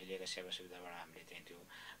व्यवस्था हामीले लिएका सेवा सुविधाबाट हामीले चाहिँ त्यो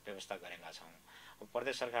व्यवस्था गरेका छौँ।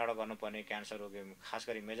 प्रदेश सरकारबाट गर्नुपर्ने क्यान्सर रोग, खास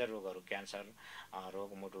गरी मेजर रोगहरू, क्यान्सर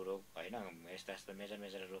रोग, मुटु रोग होइन, यस्ता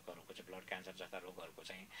मेजर रोगहरूको चाहिँ ब्लड क्यान्सर जस्ता रोगहरूको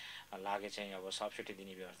चाहिँ लागि चाहिँ अब सब्सिडी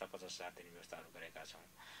दिने व्यवस्था, 50,000 दिने व्यवस्थाहरू गरेका छौँ।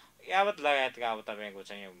 यावत लगायतका अब तपाईँको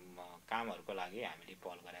चाहिँ कामहरूको लागि हामीले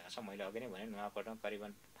पहल गरेका छौँ। मैले अघि नै भने नुवाकोटमा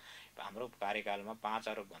करिबन हाम्रो कार्यकालमा 5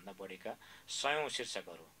 अरबभन्दा बढीका 100औं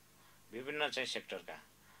शीर्षकहरू विभिन्न चाहिँ सेक्टरका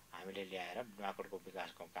हामीले ल्याएर नुवाकोटको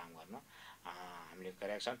विकासको काम गर्न हामीले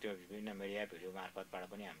गरेका छौँ। त्यो विभिन्न मिडिया भिडियो मार्फतबाट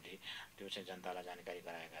पनि हामीले त्यो चाहिँ जनतालाई जानकारी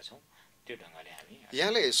गराएका छौँ। त्यो ढङ्गले हामी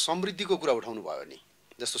यहाँले समृद्धिको कुरा उठाउनु भयो नि,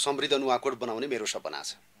 जस्तो समृद्ध नुवाकोट बनाउने मेरो सपना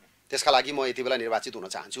छ, त्यसका लागि म यति बेला निर्वाचित हुन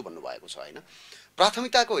चाहन्छु भन्नुभएको छ होइन।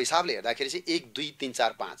 प्राथमिकताको हिसाबले हेर्दाखेरि चाहिँ 1 2 3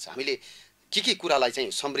 4 5 हामीले के कुरालाई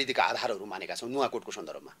चाहिँ समृद्धिका आधारहरू मानेका छौँ नुवाकोटको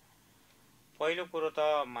सन्दर्भमा? पहिलो कुरो त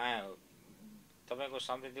तपाईँको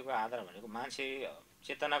समृद्धिको आधार भनेको मान्छे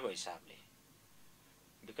चेतनाको हिसाबले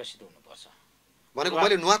विकसित हुनुपर्छ भनेको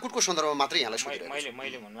मैले नुवाकोटको सन्दर्भमा मात्रै यहाँलाई सोधिरहेको छु।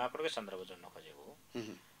 मैले नुवाकोटकै सन्दर्भ जोड्न खोजेको हो।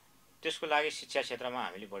 त्यसको लागि शिक्षा क्षेत्रमा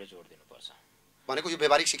हामीले बढी जोड दिनुपर्छ भनेको यो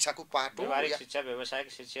व्यावहारिक शिक्षाको पाटो, व्यावहारिक शिक्षा, व्यावसायिक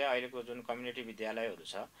शिक्षा, अहिलेको जुन कम्युनिटी विद्यालयहरू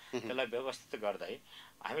छ त्यसलाई व्यवस्थित गर्दै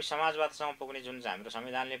हामी समाजवादसँग पुग्ने जुन हाम्रो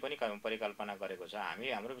संविधानले पनि परिकल्पना गरेको छ,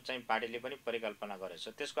 हाम्रो चाहिँ पार्टीले पनि परिकल्पना गरेको छ,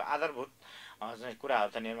 त्यसको आधारभूत कुराहरू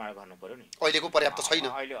त निर्माण गर्नु पर्यो नि। अहिलेको पर्याप्त छैन।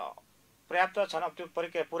 अहिले पर्याप्त छन्, अब त्यो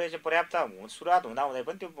पुरै चाहिँ पर्याप्त सुरुवात हुँदाहुँदै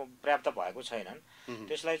पनि त्यो पर्याप्त भएको छैनन्।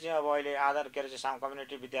 त्यसलाई चाहिँ अब अहिले आधार के अरे चाहिँ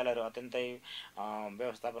कम्युनिटी विद्यालयहरू अत्यन्तै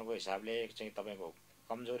व्यवस्थापनको हिसाबले चाहिँ तपाईँको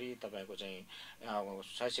कमजोरी, तपाईँको चाहिँ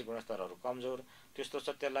शैक्षिक गुणस्तरहरू कमजोर त्यस्तो छ,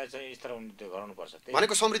 त्यसलाई चाहिँ स्तर उन्नति गराउनुपर्छ।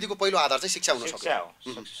 भनेको समृद्धिको पहिलो आधार चाहिँ शिक्षा हुन सक्छ। शिक्षा हो,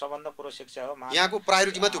 सबभन्दा पुरो शिक्षा हो। यहाँको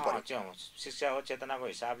प्रायोरिटीमा त्यो पर्यो। शिक्षा हो, चेतनाको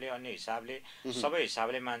हिसाबले, अन्य हिसाबले, सबै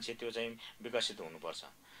हिसाबले मान्छे त्यो चाहिँ विकसित हुनुपर्छ।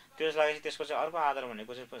 त्यसलाई त्यसको चाहिँ अर्को आधार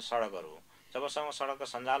भनेको चाहिँ सडकहरू हो। जबसम्म सडकका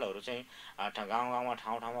सञ्जालहरू चाहिँ गाउँ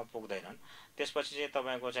ठाउँमा पुग्दैनन् त्यसपछि चाहिँ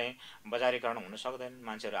तपाईँको चाहिँ बजारीकरण हुन सक्दैन,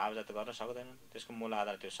 मान्छेहरू आवजात गर्न सक्दैनन्। त्यसको मूल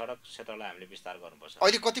आधार त्यो सडक क्षेत्रलाई हामीले विस्तार गर्नुपर्छ।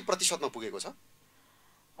 अहिले कति प्रतिशतमा पुगेको छ?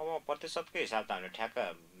 अब प्रतिशतकै हिसाब त हामीले ठ्याक्क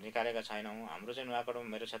निकालेका छैनौँ। हाम्रो चाहिँ नुवाकोटमा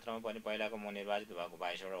मेरो क्षेत्रमा पनि पहिलाको म निर्वाचित भएको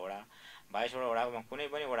 22वटा वडा, 22वटा वडामा कुनै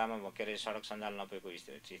पनि वडामा के अरे सडक सञ्जाल नपुगेको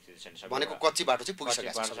स्थिति छैन। भनेको कच्ची बाटो चाहिँ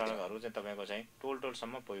पुगिसकेको छ। सडकहरू चाहिँ तपाईँको चाहिँ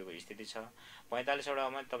टोलसम्म पुगेको स्थिति छ। 45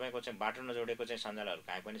 वडामा तपाईँको चाहिँ बाटो नजोडेको चाहिँ सञ्जालहरू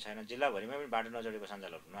कहीँ पनि छैन। जिल्लाभरिमै पनि बाटो नजोडेको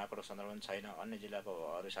सञ्जालहरू नुवाकोटको सन्दर्भमा छैन। अन्य जिल्लाको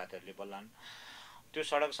अरू साथीहरूले बोल्लान्। त्यो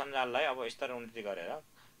सडक सञ्जाललाई अब स्तर उन्नति गरेर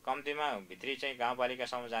कम्तीमा भित्री चाहिँ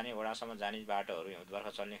गाउँपालिकासम्म जाने, वडासम्म जाने बाटोहरू हिउँदबर्खा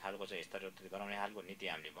चल्ने खालको चाहिँ स्तर उन्नति गराउने खालको नीति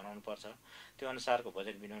हामीले बनाउनुपर्छ। त्यो अनुसारको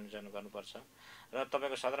बजेट विनियोजन गर्नुपर्छ र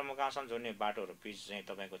तपाईँको सदरमुकामसम्म जोड्ने बाटोहरू पिच चाहिँ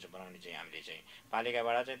तपाईँको चाहिँ बनाउने चाहिँ हामीले चाहिँ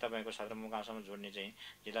पालिकाबाट चाहिँ तपाईँको सदरमुकामसम्म जोड्ने चाहिँ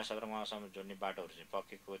जिल्ला सदरमुकामसम्म जोड्ने बाटोहरू चाहिँ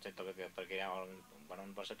पक्केको चाहिँ तपाईँको प्रक्रिया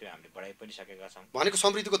बनाउनुपर्छ। त्यो हामीले बढाइ पनि सकेका छौँ। भनेको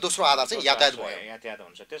समृद्धिको दोस्रो आधार चाहिँ यातायात भयो। यातायात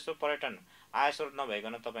हुन्छ। त्यस्तो पर्यटन आय स्रोत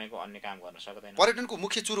नभइकन तपाईँको अन्य काम गर्न सक्दैन। पर्यटनको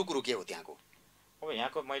मुख्य चुरो कुरो के हो त्यहाँको? अब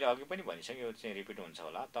यहाँको मैले अघि पनि भनिसकेँ, यो चाहिँ रिपिट हुन्छ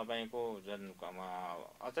होला। तपाईँको जुन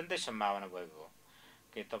अत्यन्तै सम्भावना गएको हो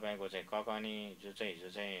कि तपाईँको चाहिँ ककनी जो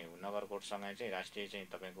चाहिँ नगरकोटसँगै चाहिँ राष्ट्रिय चाहिँ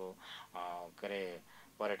तपाईँको के अरे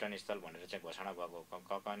पर्यटन स्थल भनेर चाहिँ घोषणा भएको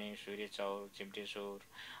ककनी, सूर्यचौर, चिम्टेश्वर,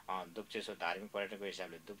 दुप्चेश्वर धार्मिक पर्यटनको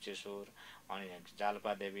हिसाबले दुप्चेश्वर, अनि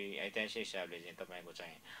जालपादेवी ऐतिहासिक हिसाबले चाहिँ तपाईँको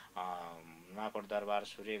चाहिँ नुवाकोट दरबार,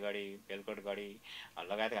 सूर्यगढी, बेलकोटगढी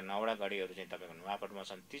लगायतका 9वटा गढीहरू चाहिँ तपाईँको नुवाकोटमा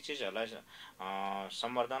छन्। ती चिजहरूलाई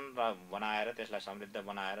सम्वर्धन र बनाएर त्यसलाई समृद्ध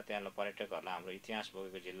बनाएर त्यहाँ पर्यटकहरूलाई हाम्रो इतिहास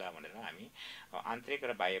बोकेको जिल्ला भनेर हामी आन्तरिक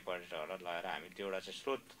र बाह्य पर्यटकहरूलाई लगाएर हामी त्यो एउटा चाहिँ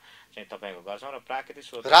स्रोत चाहिँ तपाईँको गर्छौँ र प्राकृतिक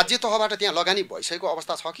स्रोत राज्य तहबाट त्यहाँ लगानी भइसकेको अवस्था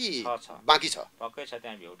छ कि बाँकी छ? पक्कै छ।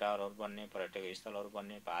 त्यहाँ भ्यू टावरहरू बन्ने, पर्यटक स्थलहरू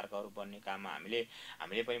बन्ने, पार्कहरू बन्ने काममा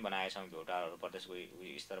हामीले पनि बनाएका छौँ। भ्यू टावरहरू प्रदेशको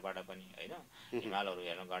स्तरबाट पनि होइन, हिमालहरू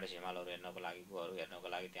हेर्न, गणेश हिमालहरू हेर्नको लागि, गुहरू हेर्नको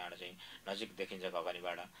लागि त्यहाँबाट चाहिँ नजिक देखिन्छ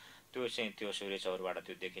ककनीबाट। त्यो चाहिँ त्यो सूर्यचौरबाट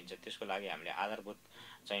त्यो देखिन्छ। त्यसको लागि हामीले आधारभूत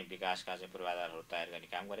चाहिँ विकासका चाहिँ पूर्वाधारहरू तयार गर्ने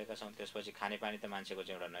काम गरेका छौँ। त्यसपछि खानेपानी त मान्छेको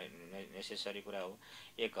चाहिँ एउटा नेसेसरी कुरा हो।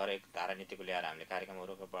 एक घर एक धारा नीतिको ल्याएर हामीले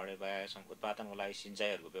कार्यक्रमहरू बढाएका छौँ। उत्पादनको लागि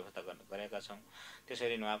सिँचाइहरूको व्यवस्था गरेका छौँ।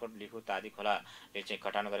 त्यसरी नुवाकोट, लिखु, तादी खोलाले चाहिँ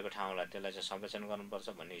कटान गरेको ठाउँलाई त्यसलाई चाहिँ संरक्षण गर्नुपर्छ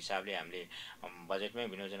भन्ने हिसाबले हामीले बजेटमै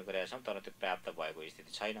विनियोजन गरेका छौँ। तर त्यो पर्याप्त भएको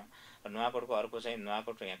स्थिति छैन। र नुवाकोटको अर्को चाहिँ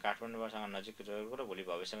नुवाकोट यहाँ काठमाडौँसँग नजिक रहेको र भोलि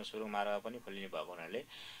भविष्यमा सुरुङ मार्ग पनि खोलिने भएको हुनाले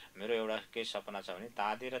मेरो एउटा के सपना छ भने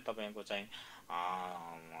तादी र तपाईँको चाहिँ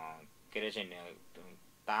के अरे चाहिँ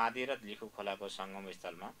तादी र लिखु खोलाको सङ्गम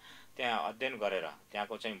स्थलमा त्यहाँ अध्ययन गरेर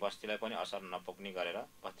त्यहाँको चाहिँ बस्तीलाई पनि असर नपुग्ने गरेर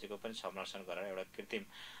बस्तीको पनि संरक्षण गरेर एउटा कृत्रिम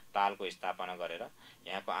तालको स्थापना गरेर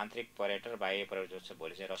यहाँको आन्तरिक पर्यटक, बाह्य पर्यटक जो छ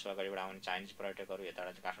भोलि चाहिँ रसुवागढीबाट आउने चाइनिज पर्यटकहरू,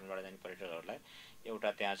 यताबाट काठमाडौँबाट जाने पर्यटकहरूलाई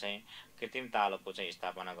एउटा त्यहाँ चाहिँ कृत्रिम तालको चाहिँ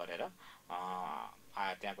स्थापना गरेर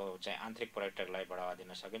त्यहाँको चाहिँ आन्तरिक पर्यटकलाई बढावा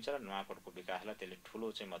दिन सकिन्छ र नुवाकोटको विकासलाई त्यसले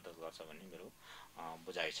ठुलो चाहिँ मद्दत गर्छ भन्ने मेरो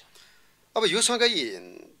बुझाइ छ। अब यो सँगै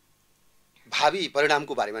भावी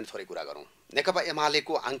परिणामको बारेमा थोरै कुरा गरौँ। नेकपा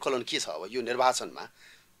एमालेको आङ्कलन के छ? अब यो निर्वाचनमा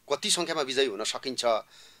कति सङ्ख्यामा विजयी हुन सकिन्छ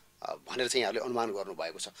भनेर चाहिँ यहाँले अनुमान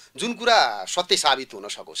गर्नुभएको छ, जुन कुरा सत्य साबित हुन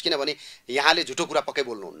सकोस्? किनभने यहाँले झुटो कुरा पक्कै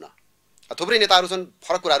बोल्नुहुन्न। थुप्रै नेताहरू छन्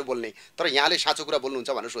फरक कुराहरू बोल्ने, तर यहाँले साँचो कुरा बोल्नुहुन्छ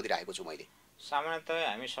भनेर सोधिरहेको छु मैले। सामान्यतः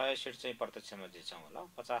हामी 100 सिट चाहिँ प्रत्यक्षमा जित्छौँ होला,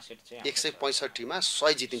 50 सिट चाहिँ 165 मा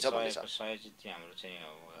 100 जितिन्छ भन्ने छ। 100 जित्ने हाम्रो चाहिँ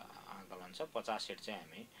आकलन छ, 50 सिट चाहिँ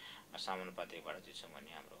हामी समानुपातिकबाट जित्छौँ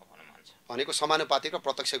भन्ने हाम्रो अनुमान छ। भनेको समानुपातिक र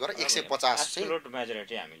प्रत्यक्ष गरेर 150 चाहिँ एब्सोल्युट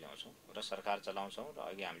मेजोरिटी हामी ल्याउँछौँ र सरकार चलाउँछौँ र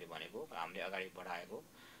अघि हामीले भनेको हामीले अगाडि बढाएको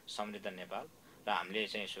समृद्ध नेपाल र हामीले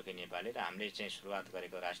चाहिँ सुखी नेपाली र हामीले चाहिँ सुरुवात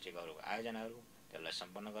गरेको राष्ट्रिय गौरवको आयोजनाहरू त्यसलाई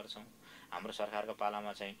सम्पन्न गर्छौँ। हाम्रो सरकारको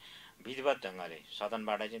पालामा चाहिँ विधिवत ढङ्गले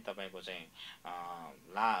सदनबाट चाहिँ तपाईँको चाहिँ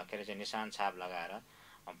के अरे चाहिँ निशान छाप लगाएर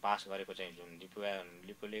पास गरेको चाहिँ जुन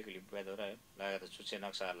लिपुलेख लिपुद्वारा लगायत सूची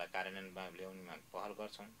नक्साहरूलाई कार्यान्वयनमा ल्याउनेमा पहल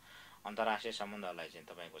गर्छौँ। अन्तर्राष्ट्रिय सम्बन्धहरूलाई चाहिँ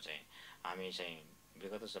तपाईँको चाहिँ हामी चाहिँ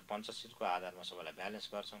विगत पञ्चशीलको आधारमा सबैलाई ब्यालेन्स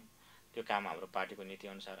गर्छौँ। त्यो काम हाम्रो पार्टीको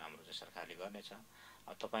नीतिअनुसार हाम्रो चाहिँ सरकारले गर्नेछ।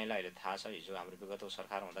 तपाईँलाई अहिले थाहा छ, हिजो हाम्रो विगतको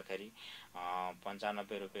सरकार हुँदाखेरि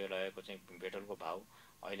 95 रुपियाँ लगेको चाहिँ पेट्रोलको भाउ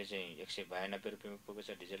अहिले चाहिँ 192 रुपियाँमा पुगेको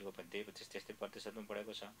छ। डिजेलको पनि त्यस्तै प्रतिशतमा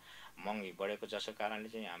बढेको छ। महँगी बढेको जसको कारणले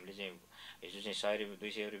चाहिँ हामीले चाहिँ हिजो चाहिँ 100 रुपियाँ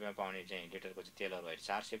 200 रुपियाँमा पाउने चाहिँ लिटरको चाहिँ तेलहरू अहिले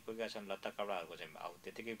 400 पुगेका छन्। लत्ता कपडाहरूको चाहिँ भाउ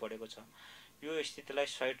त्यतिकै बढेको छ। यो स्थितिलाई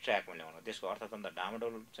सही ट्र्याकमा ल्याउन देशको अर्थतन्त्र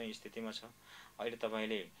डामाडोल चाहिँ स्थितिमा छ। अहिले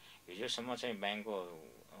तपाईँले हिजोसम्म चाहिँ ब्याङ्कको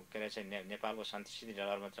के अरे चाहिँ नेपालको $37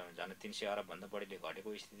 झन् 300 अरबभन्दा बढीले घटेको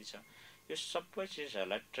स्थिति छ। यो सबै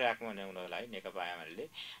चिजहरूलाई ट्र्याकमा ल्याउनको लागि नेकपा एमाले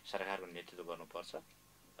सरकारको नेतृत्व गर्नुपर्छ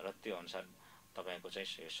र त्यो अनुसार तपाईँको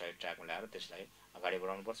चाहिँ सही ट्र्याकमा ल्याएर त्यसलाई अगाडि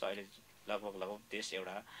बढाउनुपर्छ। अहिले लगभग देश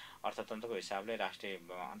एउटा अर्थतन्त्रको हिसाबले राष्ट्रिय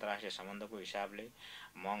अन्तर्राष्ट्रिय सम्बन्धको हिसाबले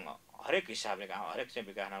हरेक हिसाबले हरेक चाहिँ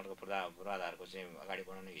विकासको पूर्वाधारको चाहिँ अगाडि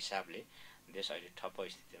बढाउने हिसाबले देश अहिले ठप्प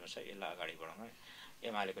स्थितिमा छ। यसलाई अगाडि बढाउन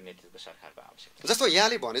एमालेको नेतृत्वको सरकारको आवश्यकता। जस्तो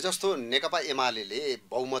यहाँले भने जस्तो नेकपा एमाले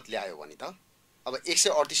बहुमत ल्यायो भने त अब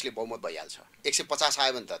 138 ले बहुमत भइहाल्छ, 150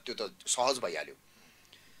 आयो भने त त्यो त सहज भइहाल्यो।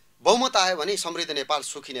 बहुमत आयो भने समृद्ध नेपाल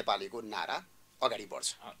सुखी नेपालीको नारा अगाडि बढ्छ,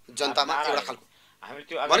 जनतामा एउटा खालको हामीले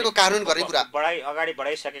त्यो भनेको कानुन गर्ने कुरा अगाडि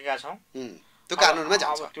बढाइसकेका छौँ। त्यो कानुनमा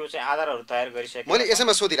जान्छ। त्यो चाहिँ आधारहरू तयार गरिसकेका मैले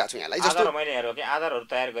यसैमा सोधिरहेको छु यहाँलाई। जस्तो मैले हेरेँ कि आधारहरू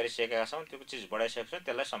तयार गरिसकेका छौँ, त्यो चिज बढाइसकेका छौँ,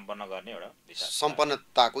 त्यसलाई सम्पन्न गर्ने एउटा दिशा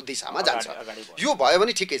सम्पन्नताको दिशामा जान्छ। यो भयो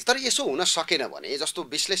भने ठिकै छ। तर यसो हुन सकेन भने जस्तो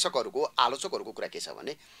विश्लेषकहरूको आलोचकहरूको कुरा के छ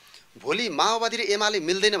भने भोलि माओवादी र एमाले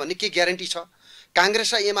मिल्दैन भन्ने के ग्यारेन्टी छ?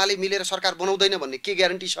 काङ्ग्रेस र एमाले मिलेर सरकार बनाउँदैन भन्ने के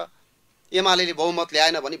ग्यारेन्टी छ? एमाले बहुमत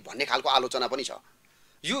ल्याएन भने भन्ने खालको आलोचना पनि छ।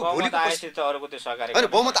 यो भोलिको आएपछि त अरूको त्यो सरकारी हैन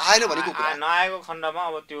बहुमत आएन भनेको कुरा नआएको खण्डमा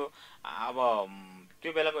अब त्यो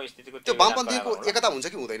बेलाको स्थितिको त्यो वामपन्थीको एकता हुन्छ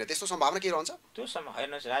कि हुँदैन? त्यस्तो सम्भावना के रहन्छ? त्यो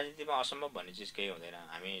हेर्नुहोस्, राजनीतिमा असम्भव भन्ने चिज केही हुँदैन।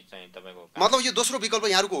 हामी चाहिँ तपाईँको मतलब यो दोस्रो विकल्प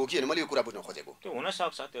यहाँको हो कि होइन? मैले यो कुरा बुझ्न खोजेको। त्यो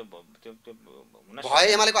हुनसक्छ, त्यो हुन भए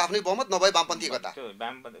एमालेको आफ्नै बहुमत, नभए वामपन्थी एकता। त्यो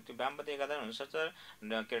वामपन्थी एकता हुनसक्छ।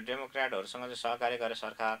 के डेमोक्रेटहरूसँग चाहिँ सहकार्य गरेर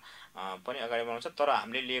सरकार पनि अगाडि बढाउँछ। तर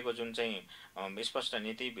हामीले लिएको जुन चाहिँ स्पष्ट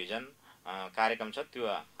नीति भिजन कार्यक्रम छ त्यो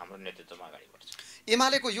हाम्रो नेतृत्वमा अगाडि बढ्छ।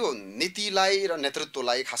 एमालेको यो नीतिलाई र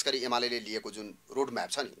नेतृत्वलाई खास गरी एमाले लिएको जुन रोड म्याप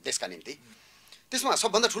छ नि देशका निम्ति, त्यसमा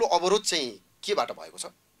सबभन्दा ठुलो अवरोध चाहिँ केबाट भएको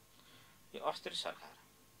छ? यो अस्थिर सरकार,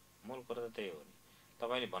 मूल कुरो त त्यही हो नि।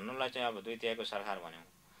 तपाईँले भन्नुलाई चाहिँ अब 2/3 सरकार भन्यौँ,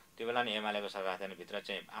 त्यो बेला नि एमालेको सरकार थिएन। भित्र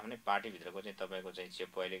चाहिँ आफ्नै पार्टीभित्रको चाहिँ तपाईँको चाहिँ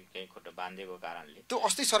चेप पहिले केही खुट्टा बाँधिएको कारणले त्यो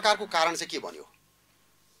अस्थिर सरकारको कारण चाहिँ के भन्यो?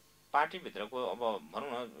 पार्टीभित्रको अब भनौँ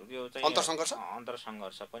न यो चाहिँ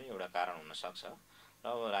अन्तरसङ्घर्ष पनि एउटा कारण हुनसक्छ। र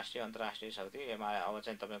अब राष्ट्रिय अन्तर्राष्ट्रिय शक्ति एमाले अब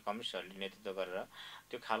चाहिँ तपाईँ कम्युनिस्टहरूले नेतृत्व गरेर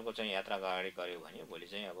त्यो खालको चाहिँ यात्रा अगाडि गऱ्यो भने भोलि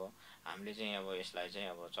चाहिँ अब हामीले चाहिँ अब यसलाई चाहिँ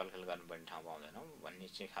अब चलखेल गर्नुपर्ने ठाउँ पाउँदैनौँ भन्ने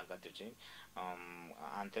चाहिँ खालका त्यो चाहिँ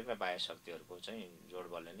आन्तरिक र बाह्य शक्तिहरूको चाहिँ जोड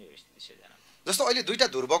बलले नै यो स्थिति सिर्जना। जस्तो अहिले दुईटा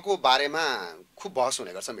ध्रुवको बारेमा खुब बहस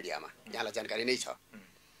हुने गर्छ मिडियामा, यहाँलाई जानकारी नै छ।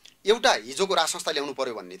 एउटा हिजोको राज संस्था ल्याउनु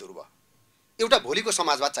पर्यो भन्ने ध्रुव, एउटा भोलिको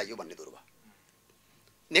समाजवाद चाहियो भन्ने ध्रुव।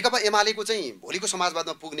 नेकपा एमालेको चाहिँ भोलिको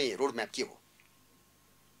समाजवादमा पुग्ने रोडम्याप के हो?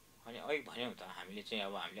 अनि अघि भन्यौँ त हामीले चाहिँ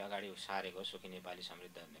अब हामीले अगाडि सारेको सुखी नेपाली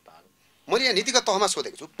समृद्ध नेपाल। मैले यहाँ नीतिगत तहमा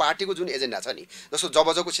सोधेको छु। पार्टीको जुन एजेन्डा छ नि, जस्तो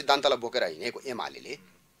जबजको सिद्धान्तलाई बोकेर हिँडेको एमाले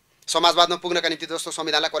समाजवादमा पुग्नका निम्ति जस्तो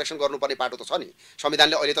संविधानलाई करेक्सन गर्नुपर्ने पाटो त छ नि,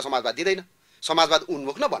 संविधानले अहिले त समाजवाद दिँदैन, समाजवाद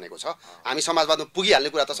उन्मुख न भनेको छ। हामी समाजवादमा पुगिहाल्ने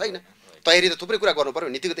कुरा त छैन। तयारी त थुप्रै कुरा गर्नु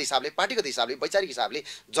पर्यो, नीतिगत हिसाबले, पार्टीगत हिसाबले, वैचारिक हिसाबले,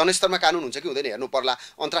 जनस्तरमा कानुन हुन्छ कि हुँदैन हेर्नु पर्ला,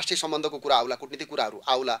 अन्तर्राष्ट्रिय सम्बन्धको कुरा आउला, कूटनीतिक कुराहरू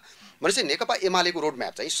आउला। भने चाहिँ नेकपा एमालेको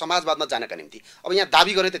रोडम्याप चाहिँ समाजवादमा जानका निम्ति अब यहाँ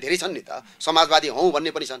दाबी गर्ने त धेरै छन् नि त, समाजवादी हौँ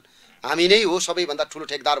भन्ने पनि छन्, हामी नै हो सबैभन्दा ठुलो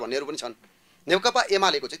ठेकदार भन्नेहरू पनि छन्। नेकपा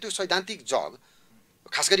एमालेको चाहिँ त्यो सैद्धान्तिक जग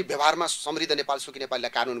खास गरी व्यवहारमा समृद्ध नेपाल सुखी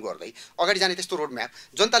नेपालीलाई कानुन गर्दै अगाडि जाने त्यस्तो रोडम्याप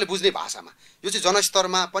जनताले बुझ्ने भाषामा यो चाहिँ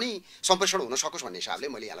जनस्तरमा पनि सम्प्रेषण हुन सकोस् भन्ने हिसाबले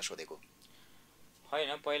मैले यहाँलाई सोधेको।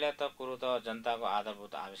 होइन, पहिला त कुरो त जनताको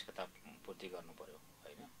आधारभूत आवश्यकता पूर्ति गर्नु पर्यो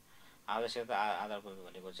होइन। आवश्यकता आधारभूत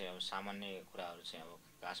भनेको चाहिँ अब सामान्य कुराहरू चाहिँ अब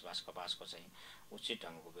घाँस कपासको चाहिँ उचित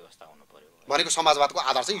ढङ्गको व्यवस्था हुनु पर्यो भनेको समाजवादको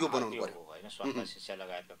आधार चाहिँ यो बनाउनु पर्यो होइन। स्वास्थ्य शिक्षा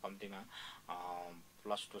लगायतका कम्तीमा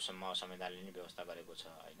 +2 सम्म संविधानले नै व्यवस्था गरेको छ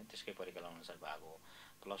होइन। त्यसकै परिकल्पना अनुसार भएको हो।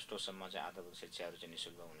 +2 सम्म चाहिँ आधारभूत शिक्षाहरू चाहिँ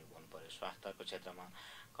निःशुल्क हुनु पर्यो। स्वास्थ्यको क्षेत्रमा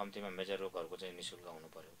कम्तीमा मेजर रोगहरूको चाहिँ निःशुल्क हुनु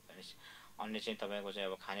पर्यो होइन। अन्य चाहिँ तपाईँको चाहिँ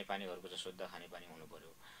अब खानेपानीहरूको चाहिँ शुद्ध खानेपानी हुनु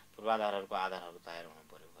पर्यो। पूर्वाधारहरूको आधारहरू तयार हुनु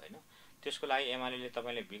पर्यो होइन। त्यसको लागि एमाले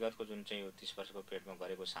तपाईँले विगतको जुन चाहिँ यो 30 वर्षको पिरियडमा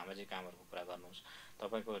गरेको सामाजिक कामहरूको कुरा गर्नुहोस्।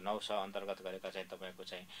 तपाईँको 900 अन्तर्गत गरेका चाहिँ तपाईँको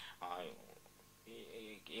चाहिँ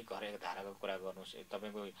एक घर एक धाराको कुरा गर्नुहोस्।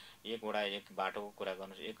 तपाईँको एक वडा एक बाटोको कुरा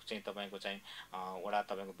गर्नुहोस्। एक चाहिँ तपाईँको चाहिँ वडा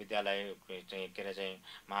तपाईँको विद्यालय चाहिँ के अरे चाहिँ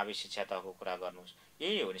मावि शिक्षा तहको कुरा गर्नुहोस्।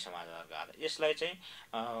 यही हो नि समाजवादको आधार। यसलाई चाहिँ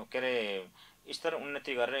के अरे स्तर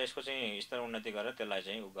उन्नति गरेर यसको चाहिँ स्तर उन्नति गरेर त्यसलाई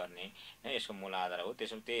चाहिँ उ गर्ने नै यसको मूल आधार हो।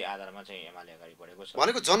 त्यही आधारमा चाहिँ एमाले अगाडि बढेको छ।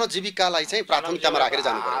 भनेको जनजीविकालाई चाहिँ प्राथमिकतामा राखेर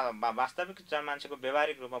जानु पर्यो। वास्तविक मान्छेको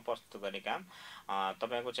व्यवहारिक रूपमा प्रस्तुत गर्ने काम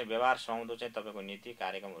तपाईँको चाहिँ व्यवहार सुहाउँदो चाहिँ तपाईँको नीति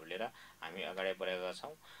कार्यक्रमहरू लिएर हामी अगाडि बढेका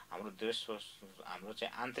छौँ। हाम्रो देश हाम्रो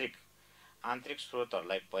चाहिँ आन्तरिक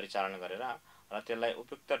स्रोतहरूलाई परिचालन गरेर र त्यसलाई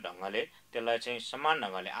उपयुक्त ढङ्गले त्यसलाई चाहिँ समान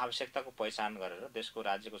ढङ्गले आवश्यकताको पहिचान गरेर देशको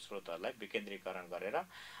राज्यको स्रोतहरूलाई विकेन्द्रीकरण गरेर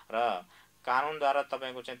र कानुनद्वारा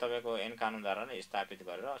तपाईँको ऐन कानुनद्वारा नै स्थापित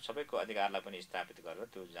गरेर सबैको अधिकारलाई पनि स्थापित गरेर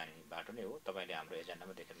त्यो जाने बाटो नै हो। तपाईँले हाम्रो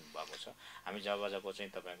एजेन्डामा देख्नु भएको छ। हामी जब चाहिँ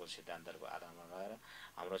तपाईँको सिद्धान्तहरूको आधारमा रहेर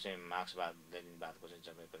हाम्रो चाहिँ मार्क्सवाद लेनिनवादको चाहिँ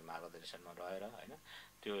तपाईँको मार्गदर्शनमा रहेर होइन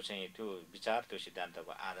त्यो विचार त्यो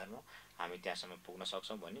सिद्धान्तको आधारमा हामी त्यहाँसम्म पुग्न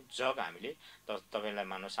सक्छौँ भन्ने जग हामीले तपाईँलाई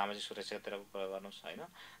मानव सामाजिक सुरक्षातिरको कुरा गर्नुहोस् होइन।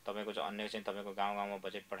 तपाईँको चाहिँ अन्य चाहिँ तपाईँको गाउँ गाउँमा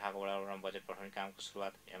बजेट पठाएको वडामा बजेट पठाउने कामको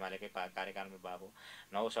सुरुवात एमालेकै कार्यकालमा भएको।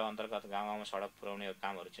 900 अन्तर्गत गाउँ गाउँमा सडक पुर्याउने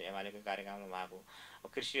कामहरू चाहिँ एमालेकै कार्यकालमा भएको।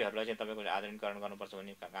 कृषिहरूलाई चाहिँ तपाईँको आधुनिकीकरण गर्नुपर्छ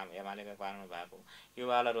भन्ने काम एमालेकै कारणमा भएको।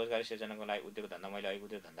 युवालाई रोजगारी सिर्जनाको लागि उद्योग धन्दा मैले अहिले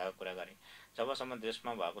उद्योग धन्दाको कुरा गरेँ। जबसम्म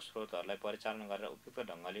देशमा भएको स्रोतहरूलाई परिचालन गरेर उपयुक्त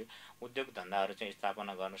ढङ्गले उद्योग धन्दाहरू चाहिँ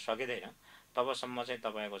स्थापना गर्न सकिँदैन तबसम्म चाहिँ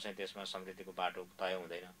तपाईँको चाहिँ देशमा समृद्धिको बाटो तय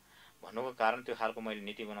हुँदैन भन्नुको कारण त्यो खालको मैले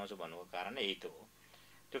नीति बनाउँछु भन्नुको कारण यही त हो।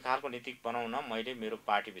 त्यो खालको नीति बनाउन मैले मेरो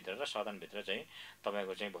पार्टीभित्र र सदनभित्र चाहिँ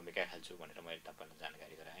तपाईँको चाहिँ भूमिका खेल्छु भनेर मैले तपाईँलाई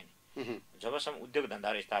जानकारी गराएँ नि। जबसम्म उद्योग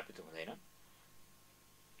धन्दाहरू स्थापित हुँदैन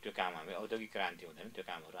त्यो काम हामी औद्योगिक क्रान्ति हुँदैन त्यो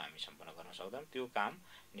कामहरू हामी सम्पन्न गर्न सक्दैनौँ। त्यो काम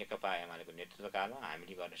नेकपा एमालेको नेतृत्वकालमा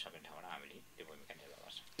हामीले गर्न सक्ने ठाउँमा हामीले त्यो भूमिका निर्वाह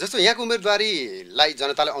गर्छौँ। जस्तो यहाँको उम्मेदवारीलाई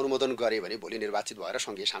जनताले अनुमोदन गरे भने भोलि निर्वाचित भएर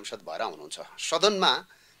सङ्घीय सांसद भएर आउनुहुन्छ सदनमा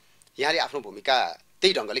यहाँले आफ्नो भूमिका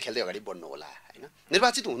त्यही ढङ्गले खेल्दै अगाडि बढ्नु होला होइन।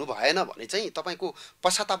 निर्वाचित हुनु भएन भने चाहिँ तपाईँको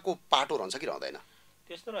पश्चातापको पाटो रहन्छ कि रहँदैन?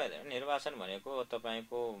 त्यस्तो रहेदैन। निर्वाचन भनेको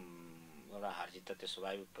तपाईँको एउटा हारजित त त्यो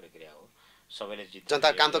स्वाभाविक प्रक्रिया हो। सबैले जित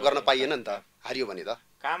जनता काम त गर्न पाइएन नि त हारियो भने त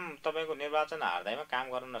काम तपाईँको निर्वाचन हार्दैमा काम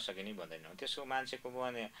गर्न नसकिने भन्दैन। त्यसको मान्छेको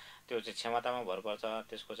त्यो चाहिँ क्षमतामा भर पर्छ,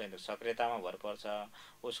 त्यसको चाहिँ सक्रियतामा भर पर्छ,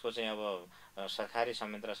 उसको चाहिँ अब सरकारी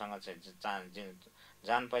संयन्त्रसँग चाहिँ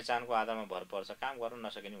जान पहिचानको आधारमा भर पर्छ। काम गर्न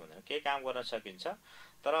नसकिने भन्दैन। केही काम गर्न सकिन्छ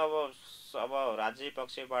तर अब राज्य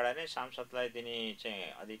पक्षबाट नै सांसदलाई दिने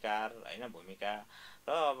चाहिँ अधिकार होइन भूमिका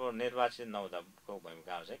र अब निर्वाचित नहुँदाको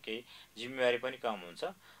भूमिका हुन्छ केही जिम्मेवारी पनि कम हुन्छ।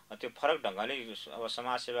 त्यो फरक ढङ्गले अब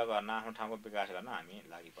समाजसेवा गर्न आफ्नो ठाउँको विकास गर्न हामी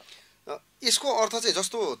लागि पर्छ। यसको अर्थ चाहिँ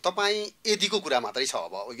जस्तो तपाईँ यदिको कुरा मात्रै छ।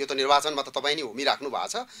 अब यो त निर्वाचनमा त तपाईँ नै होमिराख्नु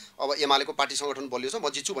भएको छ। अब एमालेको पार्टी सङ्गठन बलियो छ, म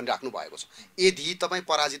जित्छु भनेर राख्नु भएको छ। यदि तपाईँ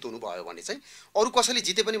पराजित हुनुभयो भने चाहिँ अरू कसैले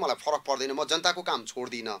जिते पनि मलाई फरक पर्दैन, म जनताको काम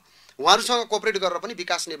छोड्दिनँ, उहाँहरूसँग कोअपरेट गरेर पनि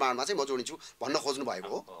विकास निर्माणमा चाहिँ म जोडिन्छु भन्न खोज्नु भएको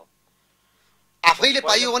हो। आफैले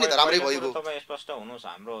पाइयो भने त राम्रै भयो। तपाईँ स्पष्ट हुनुहोस्।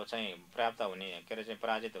 हाम्रो चाहिँ पर्याप्त हुने के अरे चाहिँ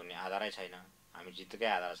पराजित हुने आधारै छैन। हामी जितकै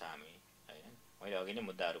आधार छ हामी होइन। मैले अघि नै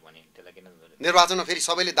मुद्दाहरू भने त्यसलाई किन निर्वाचनमा फेरि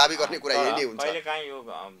सबैले दाबी गर्ने कुरा यही नै हुन्छ। कहिले काहीँ यो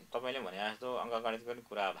तपाईँले भने जस्तो अङ्कगणितको पनि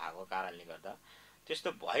कुरा भएको कारणले गर्दा त्यस्तो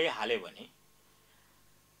भइहाल्यो भने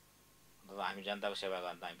हामी जनताको सेवा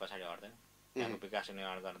गर्न त हामी पछाडि हट्दैनौँ। यहाँको विकास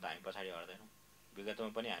निर्माण गर्न त हामी पछाडि हट्दैनौँ। विगतमा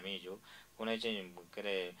पनि हामी जो कुनै चाहिँ के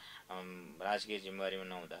अरे राजकीय जिम्मेवारीमा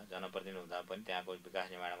नहुँदा जनप्रतिनिधि हुँदा पनि त्यहाँको विकास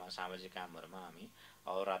निर्माणमा सामाजिक कामहरूमा हामी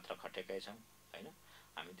अहोरात्र खटेकै छौँ होइन।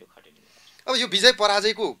 हामी त्यो खटिने। अब यो विजय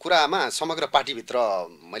पराजयको कुरामा समग्र पार्टीभित्र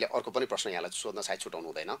मैले अर्को पनि प्रश्न यहाँलाई सोध्न सायद छुटाउनु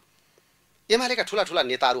हुँदैन। एमालेका ठुला ठुला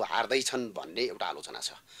नेताहरू हार्दैछन् भन्ने एउटा आलोचना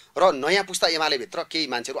छ र नयाँ पुस्ता एमालेभित्र केही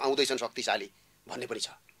मान्छेहरू आउँदैछन् शक्तिशाली भन्ने पनि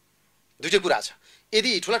छ। दुईटै कुरा छ।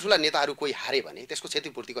 यदि ठुला ठुला नेताहरू कोही हारे भने त्यसको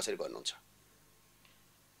क्षतिपूर्ति कसरी गर्नुहुन्छ?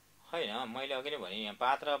 होइन, मैले अघि नै भने यहाँ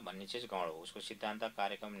पात्र भन्ने चिज गौण हो। उसको सिद्धान्त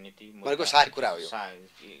कार्यक्रम नीति भनेको सार कुरा हो। यो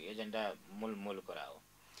एजेन्डा मूल कुरा हो।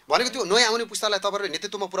 भनेको त्यो नयाँ आउने पुस्तालाई तपाईँहरूले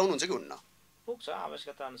नेतृत्वमा पुर्याउनुहुन्छ कि हुन्न? पुग्छ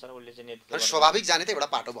आवश्यकता अनुसार उसले चाहिँ नेतृत्व। स्वाभाविक जाने त एउटा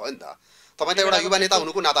पाटो भयो नि त। तपाईँ त एउटा युवा नेता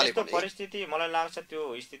हुनुको नाताले पनि परिस्थिति मलाई लाग्छ त्यो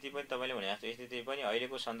स्थिति पनि तपाईँले भने जस्तो स्थिति पनि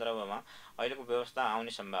अहिलेको सन्दर्भमा अहिलेको व्यवस्था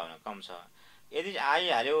आउने सम्भावना कम छ। यदि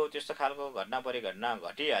आइहाल्यो त्यस्तो खालको घटना परिघटना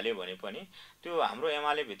घटिहाल्यो भने पनि त्यो हाम्रो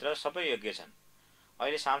एमाले भित्र सबै योग्य छन्।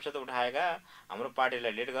 अहिले सांसद उठाएका हाम्रो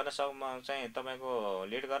पार्टीलाई लिड गर्न चाहिँ तपाईँको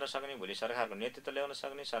लिड गर्न सक्ने, भोलि सरकारको नेतृत्व ल्याउन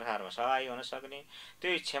सक्ने, सरकारमा सहभागी हुन सक्ने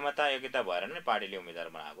त्यो क्षमता योग्यता भएर नै पार्टीले उम्मेदवार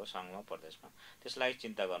बनाएको सङ्घमा प्रदेशमा। त्यसलाई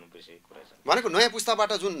चिन्ता गर्नुपर्ने कुरा छ। भनेको नयाँ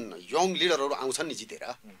पुस्ताबाट जुन यङ लिडरहरू आउँछन् नि जितेर,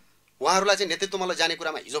 उहाँहरूलाई चाहिँ नेतृत्वमा जाने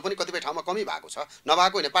कुरामा हिजो पनि कतिपय ठाउँमा कमी भएको छ,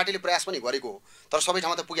 नभएको होइन, पार्टीले प्रयास पनि गरेको हो, तर सबै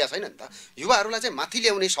ठाउँमा त पुगेको छैन नि त। युवाहरूलाई चाहिँ माथि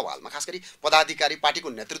ल्याउने सवालमा खास गरी पदाधिकारी पार्टीको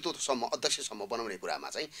नेतृत्वसम्म अध्यक्षसम्म बनाउने कुरामा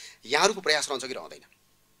चाहिँ यहाँहरूको प्रयास रहन्छ कि रहँदैन?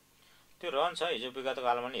 त्यो रहन्छ। हिजो विगत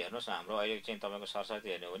कालमा नि हेर्नुहोस् न, हाम्रो अहिले चाहिँ तपाईँको सरस्वती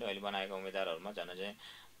हेर्नु हो भने अहिले बनाएको उम्मेदवारहरूमा झन् चाहिँ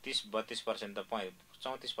 30-32% त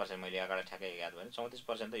 34% मैले अगाडि ठ्याक्कै याद भने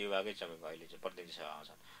 34% त युवाकै तपाईँको अहिले चाहिँ प्रतिनिधि सभा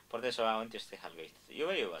आउँछन्। प्रदेश सभा पनि त्यस्तै खालको स्थिति,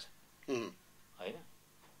 युवा छ होइन।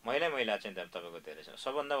 महिला चाहिँ तपाईँको धेरै छ,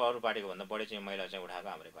 सबभन्दा अरू पार्टीको भन्दा बढी चाहिँ महिला चाहिँ उठाएको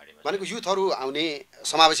हाम्रै पार्टीमा। भनेको युथहरू आउने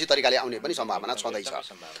समावेशी तरिकाले आउने पनि सम्भावना छँदैछ।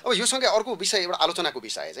 अब यो सँगै अर्को विषय, एउटा आलोचनाको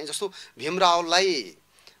विषय चाहिँ जस्तो भीम रावललाई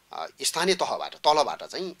स्थानीय तलबाट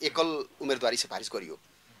चाहिँ एकल उम्मेदवारी सिफारिस गरियो,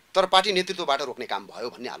 तर पार्टी नेतृत्वबाट रोक्ने काम भयो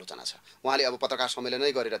भन्ने आलोचना छ। उहाँले अब पत्रकार सम्मेलनै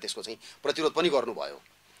गरेर त्यसको चाहिँ प्रतिरोध पनि गर्नुभयो।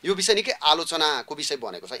 यो विषय निकै आलोचनाको विषय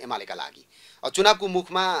बनेको छ एमालेका लागि। चुनावको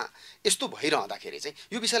मुखमा यस्तो भइरहँदाखेरि चाहिँ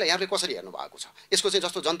यो विषयलाई यहाँले कसरी हेर्नु भएको छ? यसको चाहिँ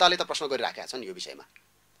जस्तो जनताले त प्रश्न गरिराखेका छन् यो विषयमा,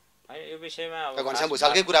 यो विषयमा घनश्याम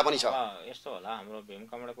भुसालकै कुरा पनि छ। यस्तो होला, हाम्रो भीम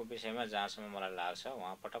कमरेडको विषयमा जहाँसम्म मलाई लाग्छ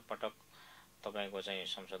उहाँ पटक पटक तपाईँको चाहिँ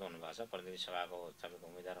संसद हुनुभएको छ, प्रतिनिधि सभाको तपाईँको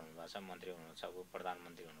उम्मेदवार हुनुभएको छ, मन्त्री हुनुहुन्छ, उप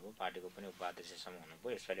प्रधानमन्त्री हुनुभयो, पार्टीको पनि उपाध्यक्षसम्म हुनुभयो,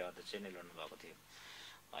 यसपालि अध्यक्ष नै लड्नुभएको थियो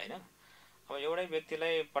होइन। अब एउटै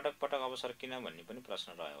व्यक्तिलाई पटक पटक अवसर किन भन्ने पनि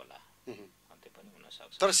प्रश्न रह्यो होला, त्यो पनि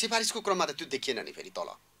हुनसक्छ। तर सिफारिसको क्रममा त त्यो देखिएन नि फेरि तल।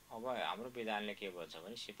 अब हाम्रो विधानले के भन्छ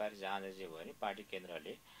भने सिफारिस जहाँ जे भयो भने पार्टी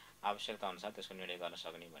केन्द्रले आवश्यकता अनुसार त्यसको निर्णय गर्न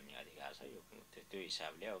सक्ने भन्ने अधिकार छ। यो त्यो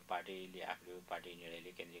हिसाबले अब पार्टीले आफूले, पार्टी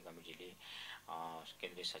निर्णयले, केन्द्रीय कमिटीले,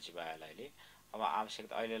 केन्द्रीय सचिवालयले अब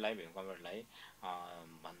आवश्यकता अहिलेलाई भीम कमरेडलाई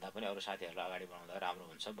भन्दा पनि अरू साथीहरूलाई अगाडि बढाउँदा राम्रो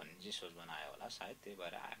हुन्छ भन्ने चाहिँ सोच बनायो होला, सायद त्यही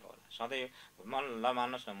भएर आएको होला। सधैँ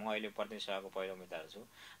मान्नुहोस् न, म अहिले प्रतिनिधि सभाको पहिलो उम्मेदवार छु।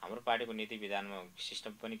 हाम्रो पार्टीको नीति विधानमा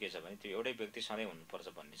सिस्टम पनि के छ भने त्यो एउटै व्यक्ति सधैँ हुनुपर्छ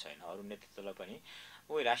भन्ने छैन। अरू नेतृत्वलाई पनि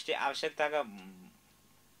राष्ट्रिय आवश्यकताका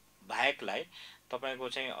बाहेकलाई तपाईँको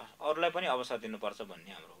चाहिँ अरूलाई पनि अवसर दिनुपर्छ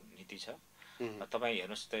भन्ने हाम्रो नीति छ। तपाईँ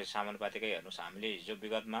हेर्नुहोस्, त्यो समानुपातिकै हेर्नुहोस्, हामीले हिजो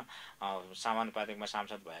विगतमा समानुपातिकमा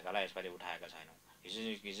सांसद भएकालाई यसपालि उठाएका छैनौँ।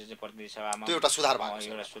 हिजो चाहिँ प्रतिनिधि सभामा एउटा सुधार भएको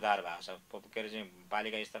छ। के अरे चाहिँ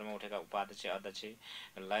पालिका स्तरमा उठेका उपाध्यक्ष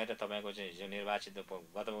अध्यक्षलाई र तपाईँको चाहिँ हिजो निर्वाचित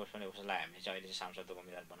गत वर्ष पनि उसलाई हामीले चाहिँ अहिले चाहिँ सांसदको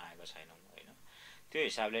उम्मेदवार बनाएको छैनौँ होइन। त्यो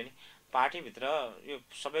हिसाबले नि पार्टीभित्र यो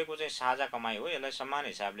सबैको चाहिँ साझा कमाइ हो, यसलाई समान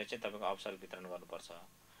हिसाबले चाहिँ तपाईँको अवसर वितरण गर्नुपर्छ,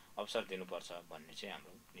 अवसर दिनुपर्छ भन्ने चाहिँ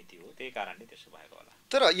हाम्रो नीति हो। त्यही कारणले त्यसो भएको होला।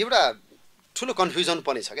 तर एउटा ठुलो कन्फ्युजन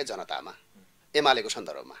पनि छ क्या जनतामा एमालेको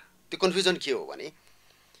सन्दर्भमा। त्यो कन्फ्युजन के हो भने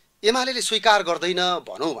एमालेले स्वीकार गर्दैन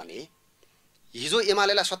भनौँ भने हिजो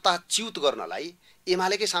एमालेलाई सत्ताच्युत गर्नलाई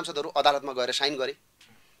एमालेकै सांसदहरू अदालतमा गएर साइन गरे,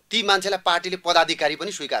 ती मान्छेलाई पार्टीले पदाधिकारी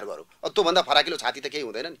पनि स्वीकार गर्यो। अब त्योभन्दा फराकिलो छाती त केही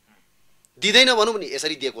हुँदैन नि। दिँदैन भनौँ भने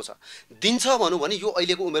यसरी दिएको छ, दिन्छ भनौँ भने यो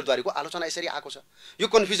अहिलेको उम्मेदवारीको आलोचना यसरी आएको छ। यो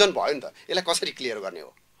कन्फ्युजन भयो नि त, यसलाई कसरी क्लियर गर्ने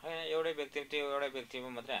हो? एउटै व्यक्तिमा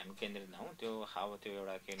मात्रै हामी केन्द्रित नहौँ। त्यो अब त्यो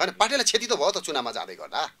एउटा होइन, पार्टीलाई क्षति त भयो त चुनावमा जाँदै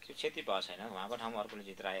गर्दा। त्यो क्षति भएको छैन, उहाँको ठाउँमा अर्कोले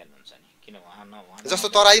जितेर आइहाल्नुहुन्छ नि। किन उहाँ जस्तो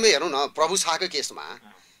तराईमै हेरौँ न, प्रभु शाहको केसमा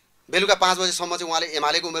बेलुका 5 बजेसम्म चाहिँ उहाँले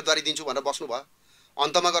एमालेको उम्मेदवारी दिन्छु भनेर बस्नुभयो,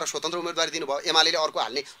 अन्तमा गएर स्वतन्त्र उम्मेदवारी दिनुभयो, एमालेले अर्को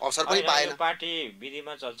हाल्ने अवसर पनि पाएन। पार्टी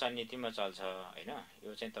विधिमा चल्छ, नीतिमा चल्छ होइन।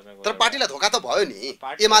 यो चाहिँ तपाईँको तर पार्टीलाई धोका त भयो नि,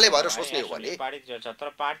 एमाले भएर सोच्ने हो भने। पार्टी चल्छ, तर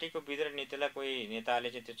पार्टीको विधि र नीतिलाई कोही नेताले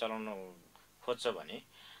चाहिँ त्यो चलाउन खोज्छ भने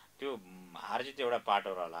त्यो हार जित एउटा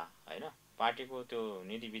पाटो रहला होइन। पार्टीको त्यो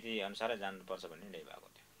नीति विधि अनुसारै जानुपर्छ भन्ने निर्णय भएको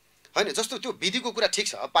थियो होइन। जस्तो त्यो विधिको कुरा ठिक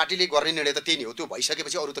छ, पार्टीले गर्ने निर्णय त त्यही नै हो। त्यो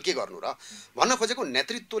भइसकेपछि अरू त के गर्नु र? भन्न खोजेको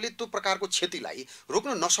नेतृत्वले त्यो प्रकारको क्षतिलाई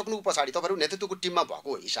रोक्न नसक्नुको पछाडि तपाईँहरू नेतृत्वको टिममा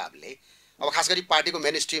भएको हिसाबले अब खास गरी पार्टीको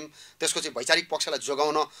मेन स्ट्रिम त्यसको चाहिँ वैचारिक पक्षलाई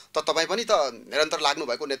जोगाउन त तपाईँ पनि त निरन्तर लाग्नु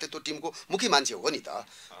भएको नेतृत्व टिमको मुख्य मान्छे हो नि त।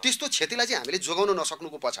 त्यस्तो क्षतिलाई चाहिँ हामीले जोगाउन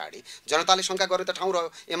नसक्नुको पछाडि जनताले शङ्का गर्ने त ठाउँ रह्यो।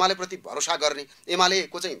 एमालेप्रति भरोसा गर्ने,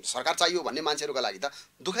 एमालेको चाहिँ सरकार चाहियो भन्ने मान्छेहरूका लागि त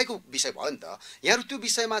दुखाइको विषय भयो नि त। यहाँहरू त्यो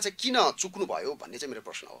विषयमा चाहिँ किन चुक्नु भयो भन्ने चाहिँ मेरो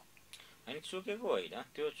प्रश्न हो। होइन, चुकेको होइन,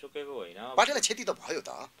 त्यो चुकेको होइन। पार्टीलाई क्षति त भयो त।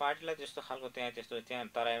 पार्टीलाई त्यस्तो खालको त्यहाँ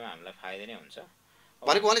तराईमा हामीलाई फाइदा नै हुन्छ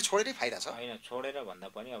भनेको उहाँले छोडेरै फाइदा छ होइन। छोडेर भन्दा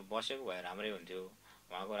पनि अब बसेको भए राम्रै हुन्थ्यो,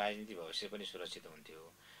 उहाँको राजनीति भविष्य पनि सुरक्षित हुन्थ्यो।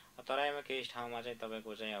 तराईमा केही ठाउँमा चाहिँ तपाईँको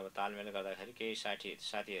चाहिँ अब तालमेल गर्दाखेरि केही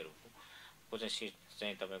साथीहरूको चाहिँ सिट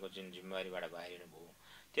चाहिँ तपाईँको जुन जिम्मेवारीबाट बाहिरिनु भयो,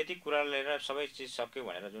 त्यति कुरा लिएर सबै चिज सक्यो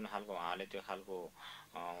भनेर जुन खालको उहाँले त्यो खालको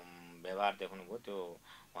व्यवहार देखाउनु भयो, त्यो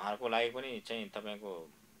उहाँहरूको लागि पनि चाहिँ तपाईँको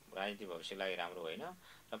राजनीतिक भविष्यको लागि राम्रो होइन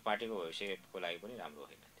र पार्टीको भविष्यको लागि पनि राम्रो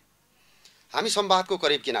होइन। हामी संवादको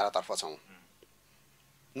करिब किनारातर्फ छौँ।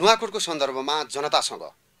 नुवाकोटको सन्दर्भमा जनतासँग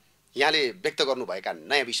यहाँले व्यक्त गर्नुभएका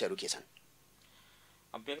नयाँ विषयहरू के छन्?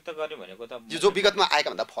 व्यक्त गर्ने भनेको त जो विगतमा आएका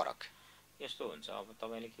भन्दा फरक यस्तो हुन्छ। अब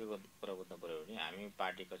तपाईँले के कुरा बुझ्नु पऱ्यो भने हामी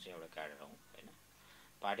पार्टीको चाहिँ एउटा क्याडर हौँ होइन।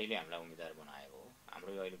 पार्टीले हामीलाई उम्मेदवार बनाएको हो। हाम्रो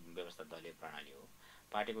अहिले व्यवस्था दलीय प्रणाली हो।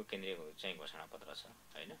 पार्टीको केन्द्रीय चाहिँ घोषणापत्र छ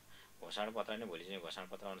होइन। घोषणापत्र नै भोलि चाहिँ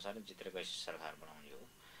घोषणापत्र अनुसार जितेर गए सरकार बनाउने हो।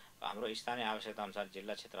 हाम्रो स्थानीय आवश्यकता अनुसार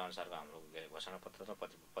जिल्ला क्षेत्र अनुसारको हाम्रो घोषणापत्र र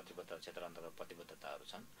प्रतिबद्धता क्षेत्र अन्तर्गत प्रतिबद्धताहरू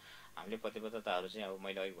छन्। हामीले प्रतिबद्धताहरू चाहिँ अब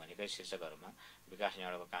मैले अघि भनेकै शीर्षकहरूमा विकास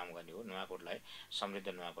निर्माणको काम गर्ने हो। नुवाकोटलाई समृद्ध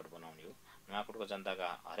नुवाकोट बनाउने हो। नुवाकोटको जनताका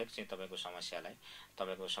हरेक चाहिँ तपाईँको समस्यालाई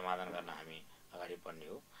तपाईँको समाधान गर्न हामी अगाडि बढ्ने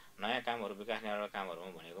हो। नयाँ कामहरू विकास निर्माणका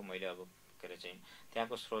कामहरूमा भनेको मैले अब के अरे चाहिँ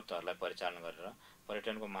त्यहाँको स्रोतहरूलाई परिचालन गरेर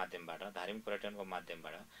पर्यटनको माध्यमबाट, धार्मिक पर्यटनको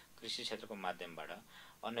माध्यमबाट, कृषि क्षेत्रको माध्यमबाट,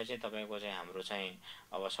 अन्य चाहिँ तपाईँको चाहिँ हाम्रो चाहिँ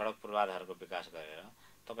अब सडक पूर्वाधारको विकास गरेर,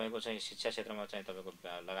 तपाईँको चाहिँ शिक्षा क्षेत्रमा चाहिँ तपाईँको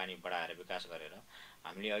लगानी बढाएर विकास गरेर,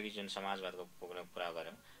 हामीले अघि जुन समाजवादको कुरा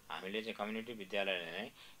गऱ्यौँ, हामीले चाहिँ कम्युनिटी विद्यालयले नै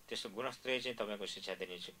त्यस्तो गुणस्तरीय चाहिँ तपाईँको शिक्षा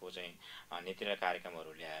दिनेको चाहिँ नीति र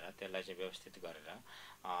कार्यक्रमहरू ल्याएर त्यसलाई चाहिँ व्यवस्थित गरेर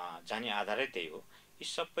जाने आधारै त्यही हो। यी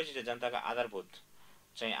सबै चिज जनताका आधारभूत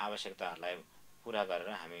चाहिँ आवश्यकताहरूलाई पुरा गरेर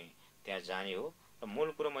हामी त्यहाँ जाने हो। र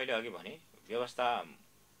मूल कुरो मैले अघि भने व्यवस्था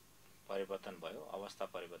परिवर्तन भयो, अवस्था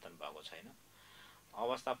परिवर्तन भएको छैन।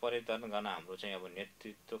 अवस्था परिवर्तन गर्न हाम्रो चाहिँ अब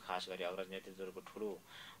नेतृत्व, खास गरी अग्रज नेतृत्वको ठुलो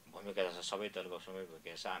भूमिका छ। सबै दलको सबै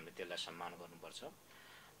भूमिका छ। हामीले त्यसलाई सम्मान गर्नुपर्छ।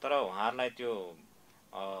 तर उहाँहरूलाई त्यो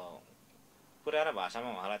पुरानो भाषामा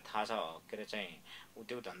उहाँलाई थाहा छ के अरे चाहिँ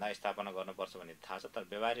उद्योग धन्दा स्थापना गर्नुपर्छ भन्ने थाहा छ। तर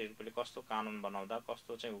व्यवहारिक रूपले कस्तो कानुन बनाउँदा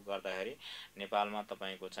कस्तो चाहिँ गर्दाखेरि नेपालमा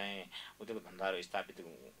तपाईँको चाहिँ उद्योग धन्दाहरू स्थापित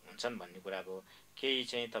हुन्छन् भन्ने कुराको केही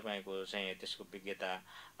चाहिँ तपाईँको चाहिँ त्यसको विज्ञता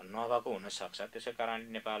नभएको हुनसक्छ। त्यसै कारण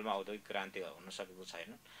नेपालमा औद्योगिक क्रान्ति हुन सकेको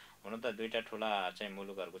छैन। हुन त दुईवटा ठुला चाहिँ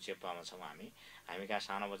मुलुकहरूको चेपामा छौँ हामी कहाँ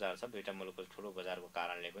सानो बजार छ। दुईवटा मुलुकको ठुलो बजारको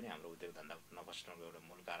कारणले पनि हाम्रो उद्योग धन्दा नबस्नुको एउटा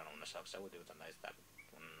मूल कारण हुनसक्छ, उद्योग धन्दा स्थापित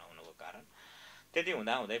नहुनुको कारण। त्यति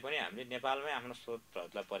हुँदाहुँदै पनि हामीले नेपालमै आफ्नो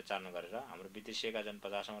स्रोतहरूलाई परिचालन गरेर हाम्रो विदेशिएका जुन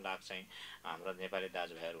 50 लाख चाहिँ हाम्रो नेपाली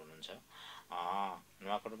दाजुभाइहरू हुनुहुन्छ,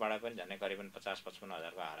 नुवाकोटबाट पनि झन्डै करिबन 50-55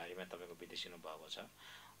 हजारको हाराहारीमा तपाईँको विदेशिनु भएको छ।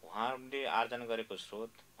 उहाँहरूले आर्जन गरेको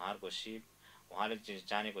स्रोत, उहाँहरूको सिप, उहाँले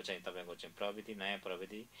जानेको चाहिँ तपाईँको चाहिँ प्रविधि, नयाँ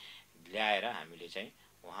प्रविधि ल्याएर हामीले चाहिँ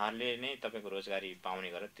उहाँहरूले नै तपाईँको रोजगारी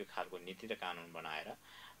पाउने गरेर त्यो खालको नीति र कानुन बनाएर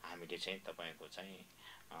हामीले चाहिँ तपाईँको चाहिँ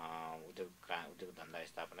उद्योग धन्दा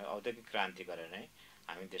स्थापना, औद्योगिक क्रान्ति गरेर नै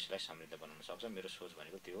हामी देशलाई समृद्ध बनाउन सक्छौँ। मेरो सोच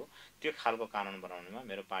भनेको त्यो हो। त्यो खालको कानुन बनाउनेमा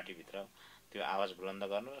मेरो पार्टीभित्र त्यो आवाज बुलन्द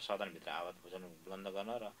गर्न र सदनभित्र आवाज बुलन्द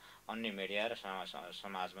गर्न र अन्य मिडिया र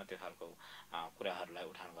समाजमा त्यो खालको कुराहरूलाई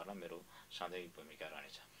उठान गर्न मेरो सधैँ भूमिका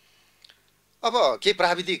रहनेछ। अब केही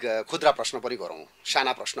प्राविधिक खुद्रा प्रश्न पनि गरौँ,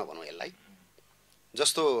 साना प्रश्न भनौँ यसलाई।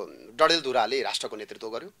 जस्तो डडेलधुराले राष्ट्रको नेतृत्व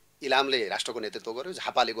गर्यो, इलामले राष्ट्रको नेतृत्व गर्यो,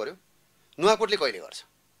 झापाले गर्यो, नुवाकोटले कहिले गर्छ?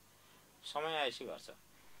 समय आएपछि गर्छ।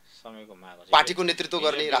 समयको माग छ। पार्टीको नेतृत्व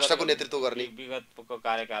गर्ने, राष्ट्रको नेतृत्व गर्ने। विगतको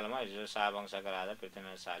कार्यकालमा हिजो शाहवंशका राजा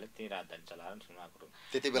पृथ्वीनारायण शाहले ती राजधानी चलाएर नुवाकोट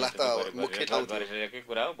त्यति बेला त मुख्य ठाउँ गरिसकेकै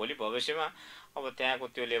कुरा हो। भोलि भविष्यमा अब त्यहाँको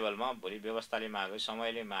त्यो लेभलमा भोलि व्यवस्थाले माग्यो,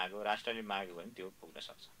 समयले माग्यो, राष्ट्रले माग्यो भने त्यो पुग्न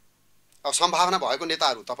सक्छ। अब सम्भावना भएको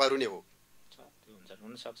नेताहरू तपाईँहरू नै हो। त्यो हुन्छ,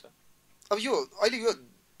 हुनसक्छ। अब यो अहिले यो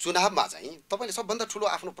चुनावमा चाहिँ तपाईँले सबभन्दा ठुलो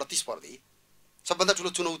आफ्नो प्रतिस्पर्धी, सबभन्दा ठुलो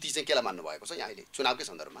चुनौती चाहिँ केलाई मान्नु भएको छ यहाँले चुनावकै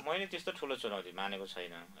सन्दर्भमा? मैले त्यस्तो ठुलो चुनौती मानेको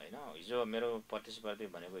छैन होइन। हिजो मेरो प्रतिस्पर्धी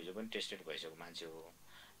भनेको हिजो पनि टेस्टेड भइसकेको मान्छे हो।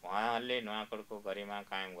 उहाँहरूले नुवाकोटको गरिमा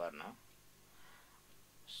कायम गर्न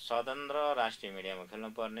सदन र राष्ट्रिय मिडियामा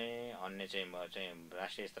खेल्नुपर्ने, अन्य चाहिँ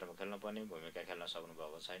राष्ट्रिय स्तरमा खेल्नुपर्ने भूमिका खेल्न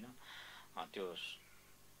सक्नुभएको छैन। त्यो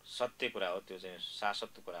सत्य कुरा हो, त्यो चाहिँ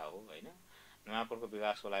शाश्वत कुरा हो होइन। नुवाकोटको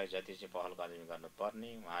विकासको लागि जति चाहिँ पहल कदमी गर्नुपर्ने,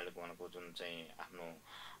 उहाँले उहाँको जुन चाहिँ आफ्नो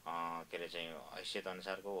के अरे चाहिँ हैसियत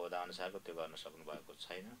अनुसारको, ओहदा अनुसारको त्यो गर्न सक्नुभएको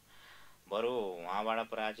छैन। बरु उहाँबाट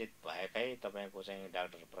पराजित भएकै तपाईँको चाहिँ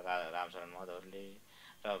डाक्टर रामशरण महतहरूले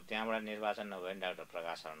र त्यहाँबाट निर्वाचन नभए डाक्टर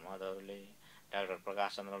प्रकाश शरण महतहरूले, डाक्टर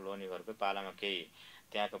प्रकाश चन्द्र लोनीहरूको पालामा केही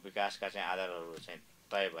त्यहाँको विकासका चाहिँ आधारहरू चाहिँ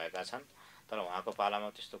तय भएका छन्। तर उहाँको पालामा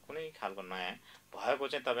त्यस्तो कुनै खालको नयाँ भएको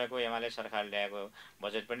चाहिँ तपाईँको एमाले सरकारले ल्याएको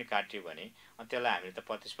बजेट पनि काटियो भने त्यसलाई हामीले त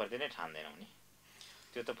प्रतिस्पर्धी नै ठान्दैनौँ नि।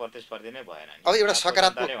 त्यो त प्रतिस्पर्धी नै भएन नि। अब एउटा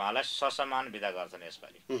सकारात्मक उहाँलाई ससम्मान बिदा गर्छन्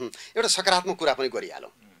यसपालि। एउटा सकारात्मक कुरा पनि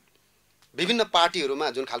गरिहालौँ। विभिन्न पार्टीहरूमा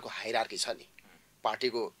जुन खालको हायरार्की छ नि,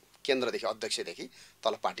 पार्टीको केन्द्रदेखि अध्यक्षदेखि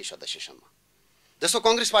तल पार्टी सदस्यसम्म, जस्तो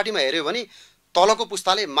कङ्ग्रेस पार्टीमा हेऱ्यो भने तलको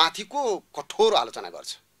पुस्ताले माथिको कठोर आलोचना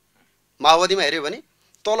गर्छ, माओवादीमा हेऱ्यो भने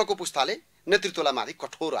तलको पुस्ताले नेतृत्वलाई माथि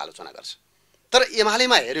कठोर आलोचना गर्छ। तर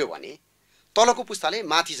एमालेमा हेऱ्यो भने तलको पुस्ताले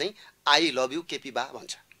माथि चाहिँ आई लभ यु केपी बा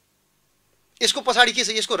भन्छ। यसको पछाडि के छ?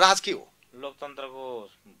 यसको राज के हो? लोकतन्त्रको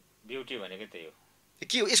ब्युटी भनेकै त्यही हो।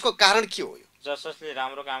 के हो यसको कारण? के हो? जसले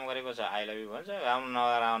राम्रो काम गरेको छ आई लभ यु भन्छ,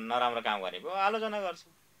 नराम्रो काम गरेको आलोचना गर्छ।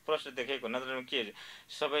 प्रश्न देखेको नत्र के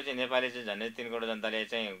सबै चाहिँ नेपाली चाहिँ झन्डै 3 करोड जनताले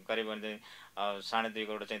चाहिँ करिबन चाहिँ 2.5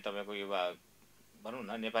 करोड चाहिँ तपाईँको युवा भनौँ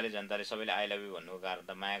न नेपाली जनताले सबैले आई लभ यु भन्नुको कारण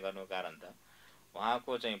त, माया गर्नुको कारण त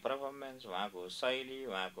उहाँको चाहिँ पर्फर्मेन्स, उहाँको शैली,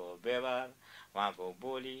 उहाँको व्यवहार, उहाँको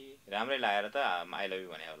बोली राम्रै लागेर त आई लभ यु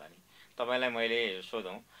भने होला नि। तपाईँलाई मैले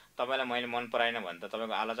सोधौँ, तपाईँलाई मैले मन पराएन भने त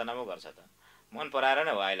तपाईँको आलोचना पो गर्छ त। मन पराएर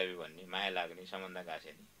नै हो आई लभ यु भन्ने, माया लाग्ने, सम्बन्ध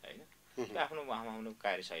गाँसेनी होइन। आफ्नो आफ्नो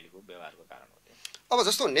कार्यशैलीको व्यवहारको कारण हो। अब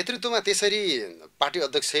जस्तो नेतृत्वमा त्यसरी पार्टी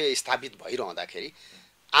अध्यक्ष स्थापित भइरहँदाखेरि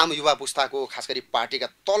आम युवा पुस्ताको खास गरी पार्टीका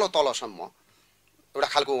तलसम्म एउटा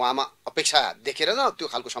खालको उहाँमा अपेक्षा देखेर न त्यो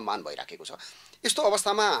खालको सम्मान भइराखेको छ। यस्तो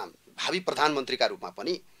अवस्थामा भावी प्रधानमन्त्रीका रूपमा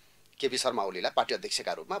पनि केपी शर्मा ओलीलाई पार्टी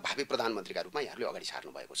अध्यक्षका रूपमा भावी प्रधानमन्त्रीका रूपमा यहाँले अगाडि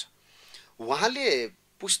सार्नु भएको छ। उहाँले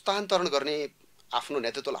पुस्तान्तरण गर्ने, आफ्नो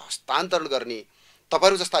नेतृत्वलाई हस्तान्तरण गर्ने,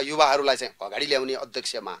 तपाईहरु जस्ता युवाहरूलाई चाहिँ अगाडि ल्याउने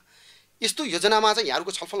अध्यक्षमा यस्तो योजनामा चाहिँ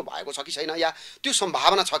यहाँहरुको छलफल भएको छ कि छैन, या त्यो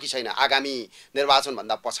सम्भावना छ कि छैन आगामी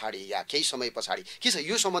निर्वाचनभन्दा पछाडि या केही समय पछाडि? के छ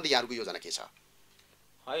यो सम्बन्धी यहाँहरुको योजना के छ?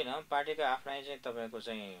 हैन, पार्टीका आफ्नै चाहिँ तपाईको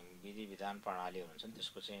चाहिँ विधि विधान प्रणालीहरु हुन्छन्।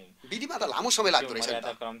 त्यसको चाहिँ विधिमा त लामो समय लाग्दो रहेछ नि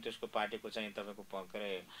त। क्रम त्यसको पार्टीको चाहिँ तपाईको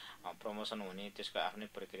प्रमोसन हुने त्यसको आफ्नै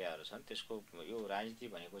प्रक्रियाहरु छन्। त्यसको यो राजनीति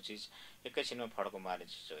भनेको चीज एकैछिनमा फड्को मार्ने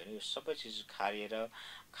चीज होइन। यो सबै चीज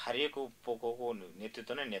खारिएको पोकोको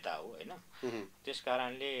नेतृत्व नै नेता हो हैन।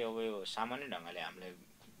 त्यसकारणले अब यो सामान्य ढंगले हामीले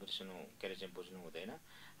बुझ्नु चाहिँ बुझ्नु हुँदैन।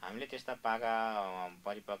 हामीले त्यस्ता पाका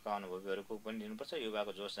परिपक्व अनुभवीहरुको पनि दिनुपर्छ।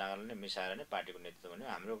 युवाको जोश जागरणले मिसाएर नै पार्टीको नेतृत्व भन्यो।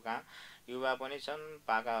 हाम्रो कहाँ युवा पनि छन्,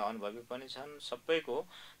 पाका अनुभवी पनि छन्, सबैको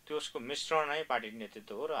त्यसको मिश्रण नै पार्टीको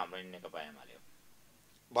नेतृत्व हो र हाम्रो नेकपा एमाले हो।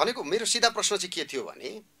 भनेको मेरो सिधा प्रश्न चाहिँ के थियो भने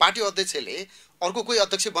पार्टी अध्यक्षले अर्को कोही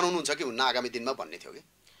अध्यक्ष बनाउनुहुन्छ कि हुन्न आगामी दिनमा भन्ने थियो कि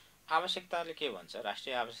आवश्यकताले के भन्छ,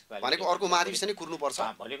 राष्ट्रिय आवश्यकताले भनेको अर्को महाधिवेशन नै कुर्नु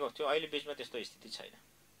पर्छ भनेको थियो। अहिले बीचमा त्यस्तो स्थिति छैन,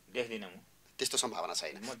 देख्दिन म। त्यस्तो सम्भावना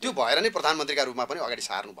छैन। त्यो भएर नै प्रधानमन्त्रीका रूपमा पनि अगाडि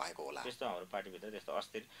सार्नु भएको होला। त्यस्तो हाम्रो पार्टीभित्र त्यस्तो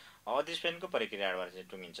अस्थिर अधिवेशनको प्रक्रियाबाट चाहिँ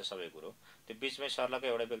टुङ्गिन्छ सबै कुरो। त्यो बीचमै सर्लकै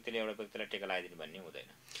एउटा व्यक्तिलाई टेका लगाइदिनु भन्ने हुँदैन।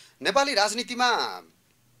 नेपाली राजनीतिमा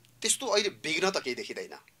त्यस्तो अहिले विघ्न त केही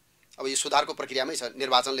देखिँदैन। अब यो सुधारको प्रक्रियामै छ।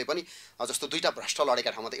 निर्वाचनले पनि जस्तो दुईटा भ्रष्ट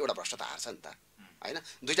लडेका ठाउँमा त एउटा भ्रष्ट त हार्छ नि त हैन,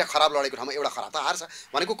 दुईटा खराब लडेको ठाउँमा एउटा खराब त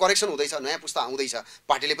हार्छ। भनेको करेक्सन हुँदैछ, नयाँ पुस्ता आउँदैछ,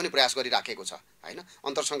 पार्टीले पनि प्रयास गरिराखेको छ हैन।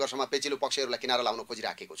 अन्तरसंघर्षमा पेचिलो पक्षहरूलाई किनारा लाउन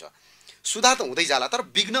खोजिराखेको छ। सुधार त हुँदै जाला, तर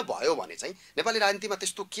विघ्न भयो भने चाहिँ नेपाली राजनीतिमा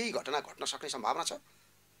त्यस्तो केही घटना घट्न सक्ने सम्भावना छ?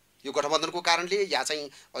 यो गठबन्धनको कारणले या चाहिँ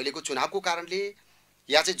अहिलेको चुनावको कारणले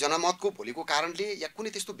या चाहिँ जनमतको भोलिको कारणले या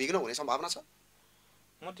कुनै त्यस्तो विघ्न हुने सम्भावना छ?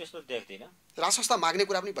 म त्यस्तो देख्दिन। राजसंस्था माग्ने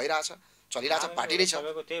कुरा पनि भइरहेछ, चलिरहेछ, पार्टी नै छ।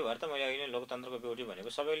 सबैको त्यही भएर त मैले अहिले लोकतन्त्रको ब्युटी भनेको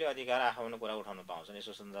सबैले अधिकार आफ्नो कुरा उठाउन पाउँछन्।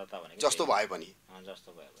 यसो स्वतन्त्रता भनेको जस्तो भए पनि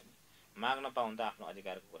माग्न पाउनु त आफ्नो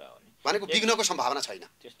अधिकारको कुरा हो नि। भनेको विघ्नको सम्भावना छैन।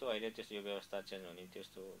 त्यस्तो अहिले त्यस्तो यो व्यवस्था चेन्ज हुने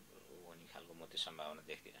त्यस्तो हुने खालको म त्यो सम्भावना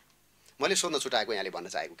देख्दिन। मैले सोध्न छुटाएको यहाँले भन्न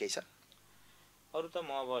चाहेको केही छ? अरु त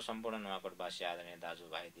म अब सम्पूर्ण नुवाकोटवासी आदरणीय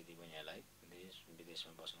दाजुभाइ दिदीबहिनीहरूलाई देश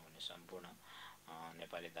विदेशमा बस्नुहुने सम्पूर्ण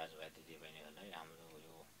नेपाली दाजुभाइ दिदीबहिनीहरूलाई हाम्रो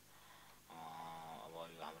यो अब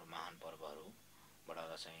यो हाम्रो महान पर्वहरूबाट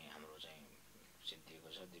चाहिँ हाम्रो चाहिँ सिद्धिएको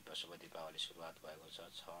छ। शुभ दीपावली सुरुवात भएको छ।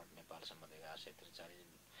 छठ, नेपाल सम्बन्धी आशय त्रिचारी,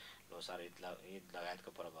 लोसार, ईद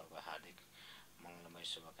लगायतको पर्वहरूको हार्दिक मङ्गलमय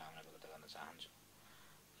शुभकामना व्यक्त गर्न चाहन्छु।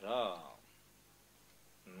 र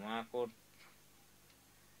नुवाकोटलाई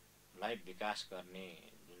विकास गर्ने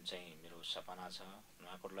जुन चाहिँ मेरो सपना छ,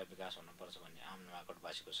 नुवाकोटलाई विकास हुनुपर्छ भन्ने आम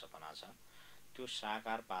नुवाकोटवासीको सपना छ, त्यो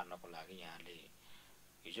साकार पार्नको लागि यहाँले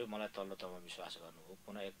हिजो मलाई तल्लो तहमा विश्वास गर्नुभयो,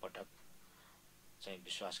 पुनः एकपटक चाहिँ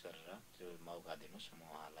विश्वास गरेर त्यो मौका दिनुस्। म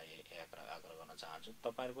उहाँलाई आग्रह गर्न चाहन्छु।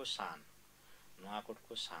 तपाईहरुको शान,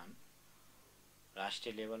 नुवाकोटको शान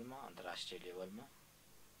राष्ट्रिय लेभलमा, अन्तर्राष्ट्रिय लेभलमा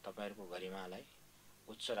तपाईहरुको गरिमालाई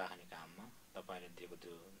उच्च राख्ने काममा तपाईले दिएको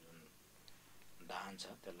त्यो जुन दान छ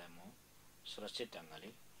त्यसलाई म सुरक्षित ढंगले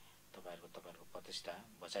तपाईहरुको प्रतिष्ठा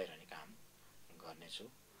बचाइरहने काम गर्नेछु।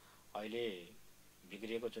 अहिले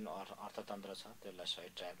बिग्रिएको जुन अर्थतन्त्र छ त्यसलाई सही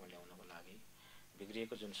ट्र्याकमा ल्याउनको लागि,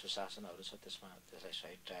 बिग्रिएको जुन सुशासनहरु छ त्यसलाई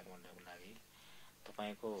सही ट्र्याकमा ल्याउनको लागि,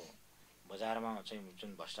 तपाईको बजारमा चाहिँ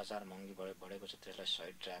जुन भ्रष्टाचार महँगी बढेको छ त्यसलाई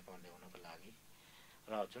सही ट्र्याकमा ल्याउनको लागि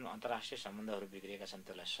र जुन अन्तर्राष्ट्रिय सम्बन्धहरु बिग्रिएका छन्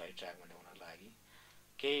त्यसलाई सही ट्र्याकमा ल्याउनको लागि,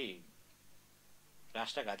 केही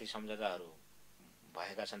राष्ट्रघाती सम्झौताहरु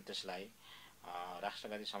भएका छन् त्यसलाई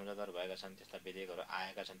राष्ट्रघाती सम्झौताहरु भएका छन्, त्यस्ता विधेयकहरु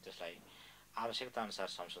आएका छन् त्यसलाई आवश्यकता अनुसार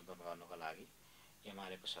संशोधन गर्नको लागि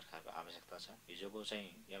एमालेको सरकारको आवश्यकता छ। हिजोको चाहिँ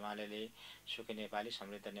एमाले सुखी नेपाली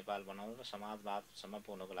समृद्ध नेपाल बनाउनु र समाजवादसम्म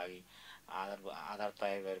पुग्नको लागि आधार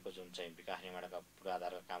तय गरेको जुन चाहिँ विकास निर्माणका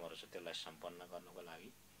पूर्वाधारका कामहरू छ त्यसलाई सम्पन्न गर्नको लागि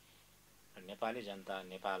र नेपाली जनता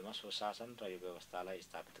नेपालमा सुशासन र यो व्यवस्थालाई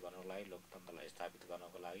स्थापित गर्नको लागि लोकतन्त्रलाई स्थापित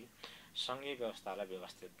गर्नको लागि सङ्घीय व्यवस्थालाई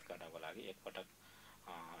व्यवस्थित गर्नको लागि एकपटक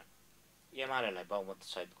एमालेलाई बहुमत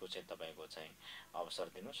सहितको चाहिँ तपाईँको चाहिँ अवसर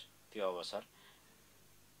दिनुहोस्। त्यो अवसर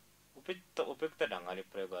उपयुक्त ढङ्गले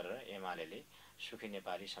प्रयोग गरेर एमाले सुखी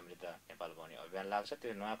नेपाली समृद्ध नेपाल बनाउने अभियान लाग्छ।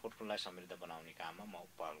 त्यो नुवाकोटलाई समृद्ध बनाउने काममा म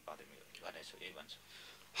पहल गर्नेछु, यही भन्छु।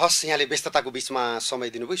 हस्, यहाँले व्यस्तताको बिचमा समय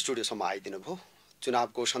दिनुभयो, स्टुडियोसम्म आइदिनु भयो,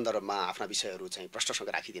 चुनावको सन्दर्भमा आफ्ना विषयहरू चाहिँ प्रश्नसँग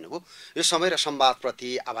राखिदिनु भयो। यो समय र संवादप्रति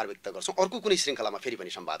आभार व्यक्त गर्छौँ। अर्को कुनै श्रृङ्खलामा फेरि पनि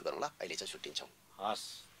संवाद गरौँला। अहिले चाहिँ छुट्टिन्छौँ। हस्,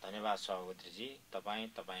 धन्यवाद सभापतिजी।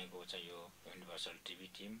 तपाईँको चाहिँ यो युनिभर्सल टिभी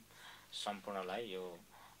टिम सम्पूर्णलाई यो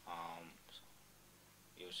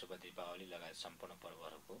शुभ दीपावली लगायत सम्पूर्ण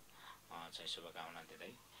पर्वहरूको चाहिँ शुभकामना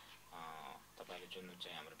दिँदै तपाईँले जुन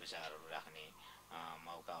चाहिँ हाम्रो विचारहरू राख्ने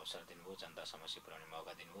मौका अवसर दिनुभयो, जनता समस्या पुर्याउने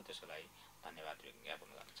मौका दिनुभयो, त्यसको लागि धन्यवाद ज्ञापन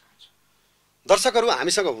गर्न चाहन्छु। दर्शकहरू,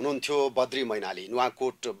 हामीसँग हुनुहुन्थ्यो बद्री मैनाली,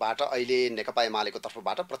 नुवाकोटबाट अहिले नेकपा एमालेको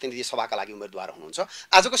तर्फबाट प्रतिनिधि सभाका लागि उम्मेदवार हुनुहुन्छ।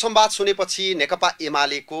 आजको संवाद सुनेपछि नेकपा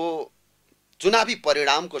एमालेको चुनावी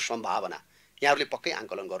परिणामको सम्भावना यहाँहरूले पक्कै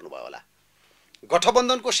आकलन गर्नुभयो होला।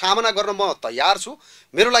 गठबन्धनको सामना गर्न म तयार छु,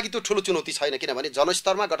 मेरो लागि त्यो ठुलो चुनौती छैन, किनभने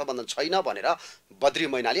जनस्तरमा गठबन्धन छैन भनेर बद्री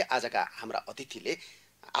मैनाली आजका हाम्रा अतिथिले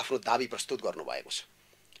आफ्नो दाबी प्रस्तुत गर्नुभएको छ।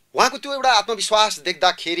 उहाँको त्यो एउटा आत्मविश्वास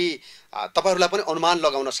देख्दाखेरि तपाईहरूलाई पनि अनुमान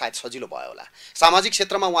लगाउन सायद सजिलो भयो होला। सामाजिक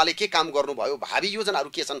क्षेत्रमा उहाँले के काम गर्नुभयो, भावी योजनाहरू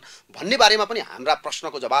के छन् भन्ने बारेमा पनि हाम्रा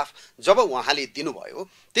प्रश्नको जवाफ जब उहाँले दिनुभयो,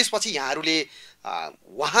 त्यसपछि यहाँहरूले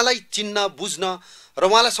उहाँलाई चिन्न बुझ्न र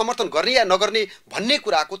उहाँलाई समर्थन गर्ने या नगर्ने भन्ने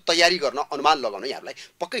कुराको तयारी गर्न, अनुमान लगाउन यहाँहरूलाई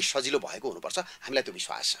पक्कै सजिलो भएको हुनुपर्छ। हामीलाई त्यो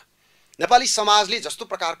विश्वास छ। नेपाली समाजले जस्तो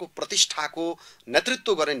प्रकारको प्रतिष्ठाको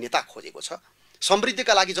नेतृत्व गर्ने नेता खोजेको छ,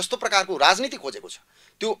 समृद्धिका लागि जस्तो प्रकारको राजनीति खोजेको छ,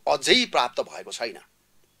 त्यो अझै प्राप्त भएको छैन।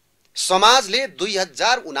 समाजले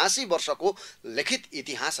 2079 वर्षको लिखित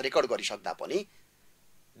इतिहास रेकर्ड गरिसक्दा पनि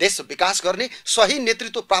देश विकास गर्ने सही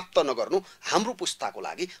नेतृत्व प्राप्त नगर्नु हाम्रो पुस्ताको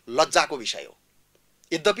लागि लज्जाको विषय हो।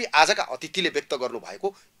 यद्यपि आजका अतिथिले व्यक्त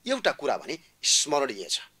गर्नुभएको एउटा कुरा भने स्मरणीय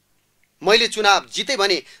छ। मैले चुनाव जिते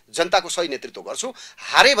भने जनताको सही नेतृत्व गर्छु,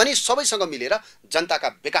 हारे भने सबैसँग मिलेर जनताका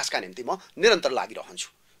विकासका निम्ति म निरन्तर लागिरहन्छु।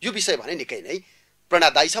 यो विषय भने निकै नै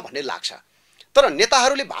प्रेरणादायी छ भन्ने लाग्छ। तर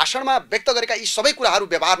नेताहरूले भाषणमा व्यक्त गरेका यी सबै कुराहरू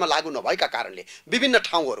व्यवहारमा लागू नभएका कारणले विभिन्न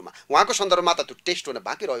ठाउँहरूमा उहाँको सन्दर्भमा त त्यो टेस्ट हुन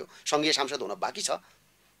बाँकी रह्यो, सङ्घीय सांसद हुन बाँकी छ,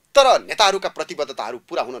 तर नेताहरूका प्रतिबद्धताहरू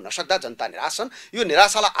पुरा हुन नसक्दा जनता निराश छन्। यो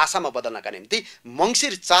निराशालाई आशामा बदल्नका निम्ति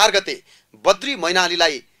मङ्सिर 4 गते बद्री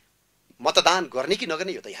मैनालीलाई मतदान गर्ने कि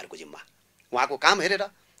नगर्ने यो त यहाँहरूको जिम्मा। उहाँको काम हेरेर,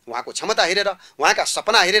 उहाँको क्षमता हेरेर, उहाँका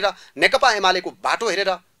सपना हेरेर, नेकपा एमालेको बाटो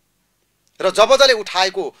हेरेर र जबजले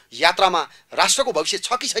उठाएको यात्रामा राष्ट्रको भविष्य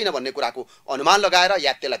छ कि छैन भन्ने कुराको अनुमान लगाएर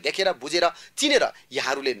या त्यसलाई देखेर बुझेर चिनेर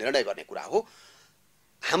यहाँहरूले निर्णय गर्ने कुरा हो।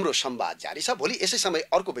 हाम्रो संवाद जारी छ। भोलि यसै समय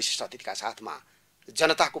अर्को विशिष्ट अतिथिका साथमा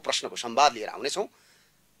जनताको प्रश्नको संवाद लिएर आउनेछौँ।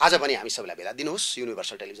 आज पनि हामी सबैलाई बिदा दिनुहोस्।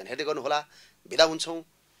 युनिभर्सल टेलिभिजन हेर्दै गर्नुहोला। बिदा हुन्छौँ।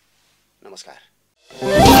 नमस्कार।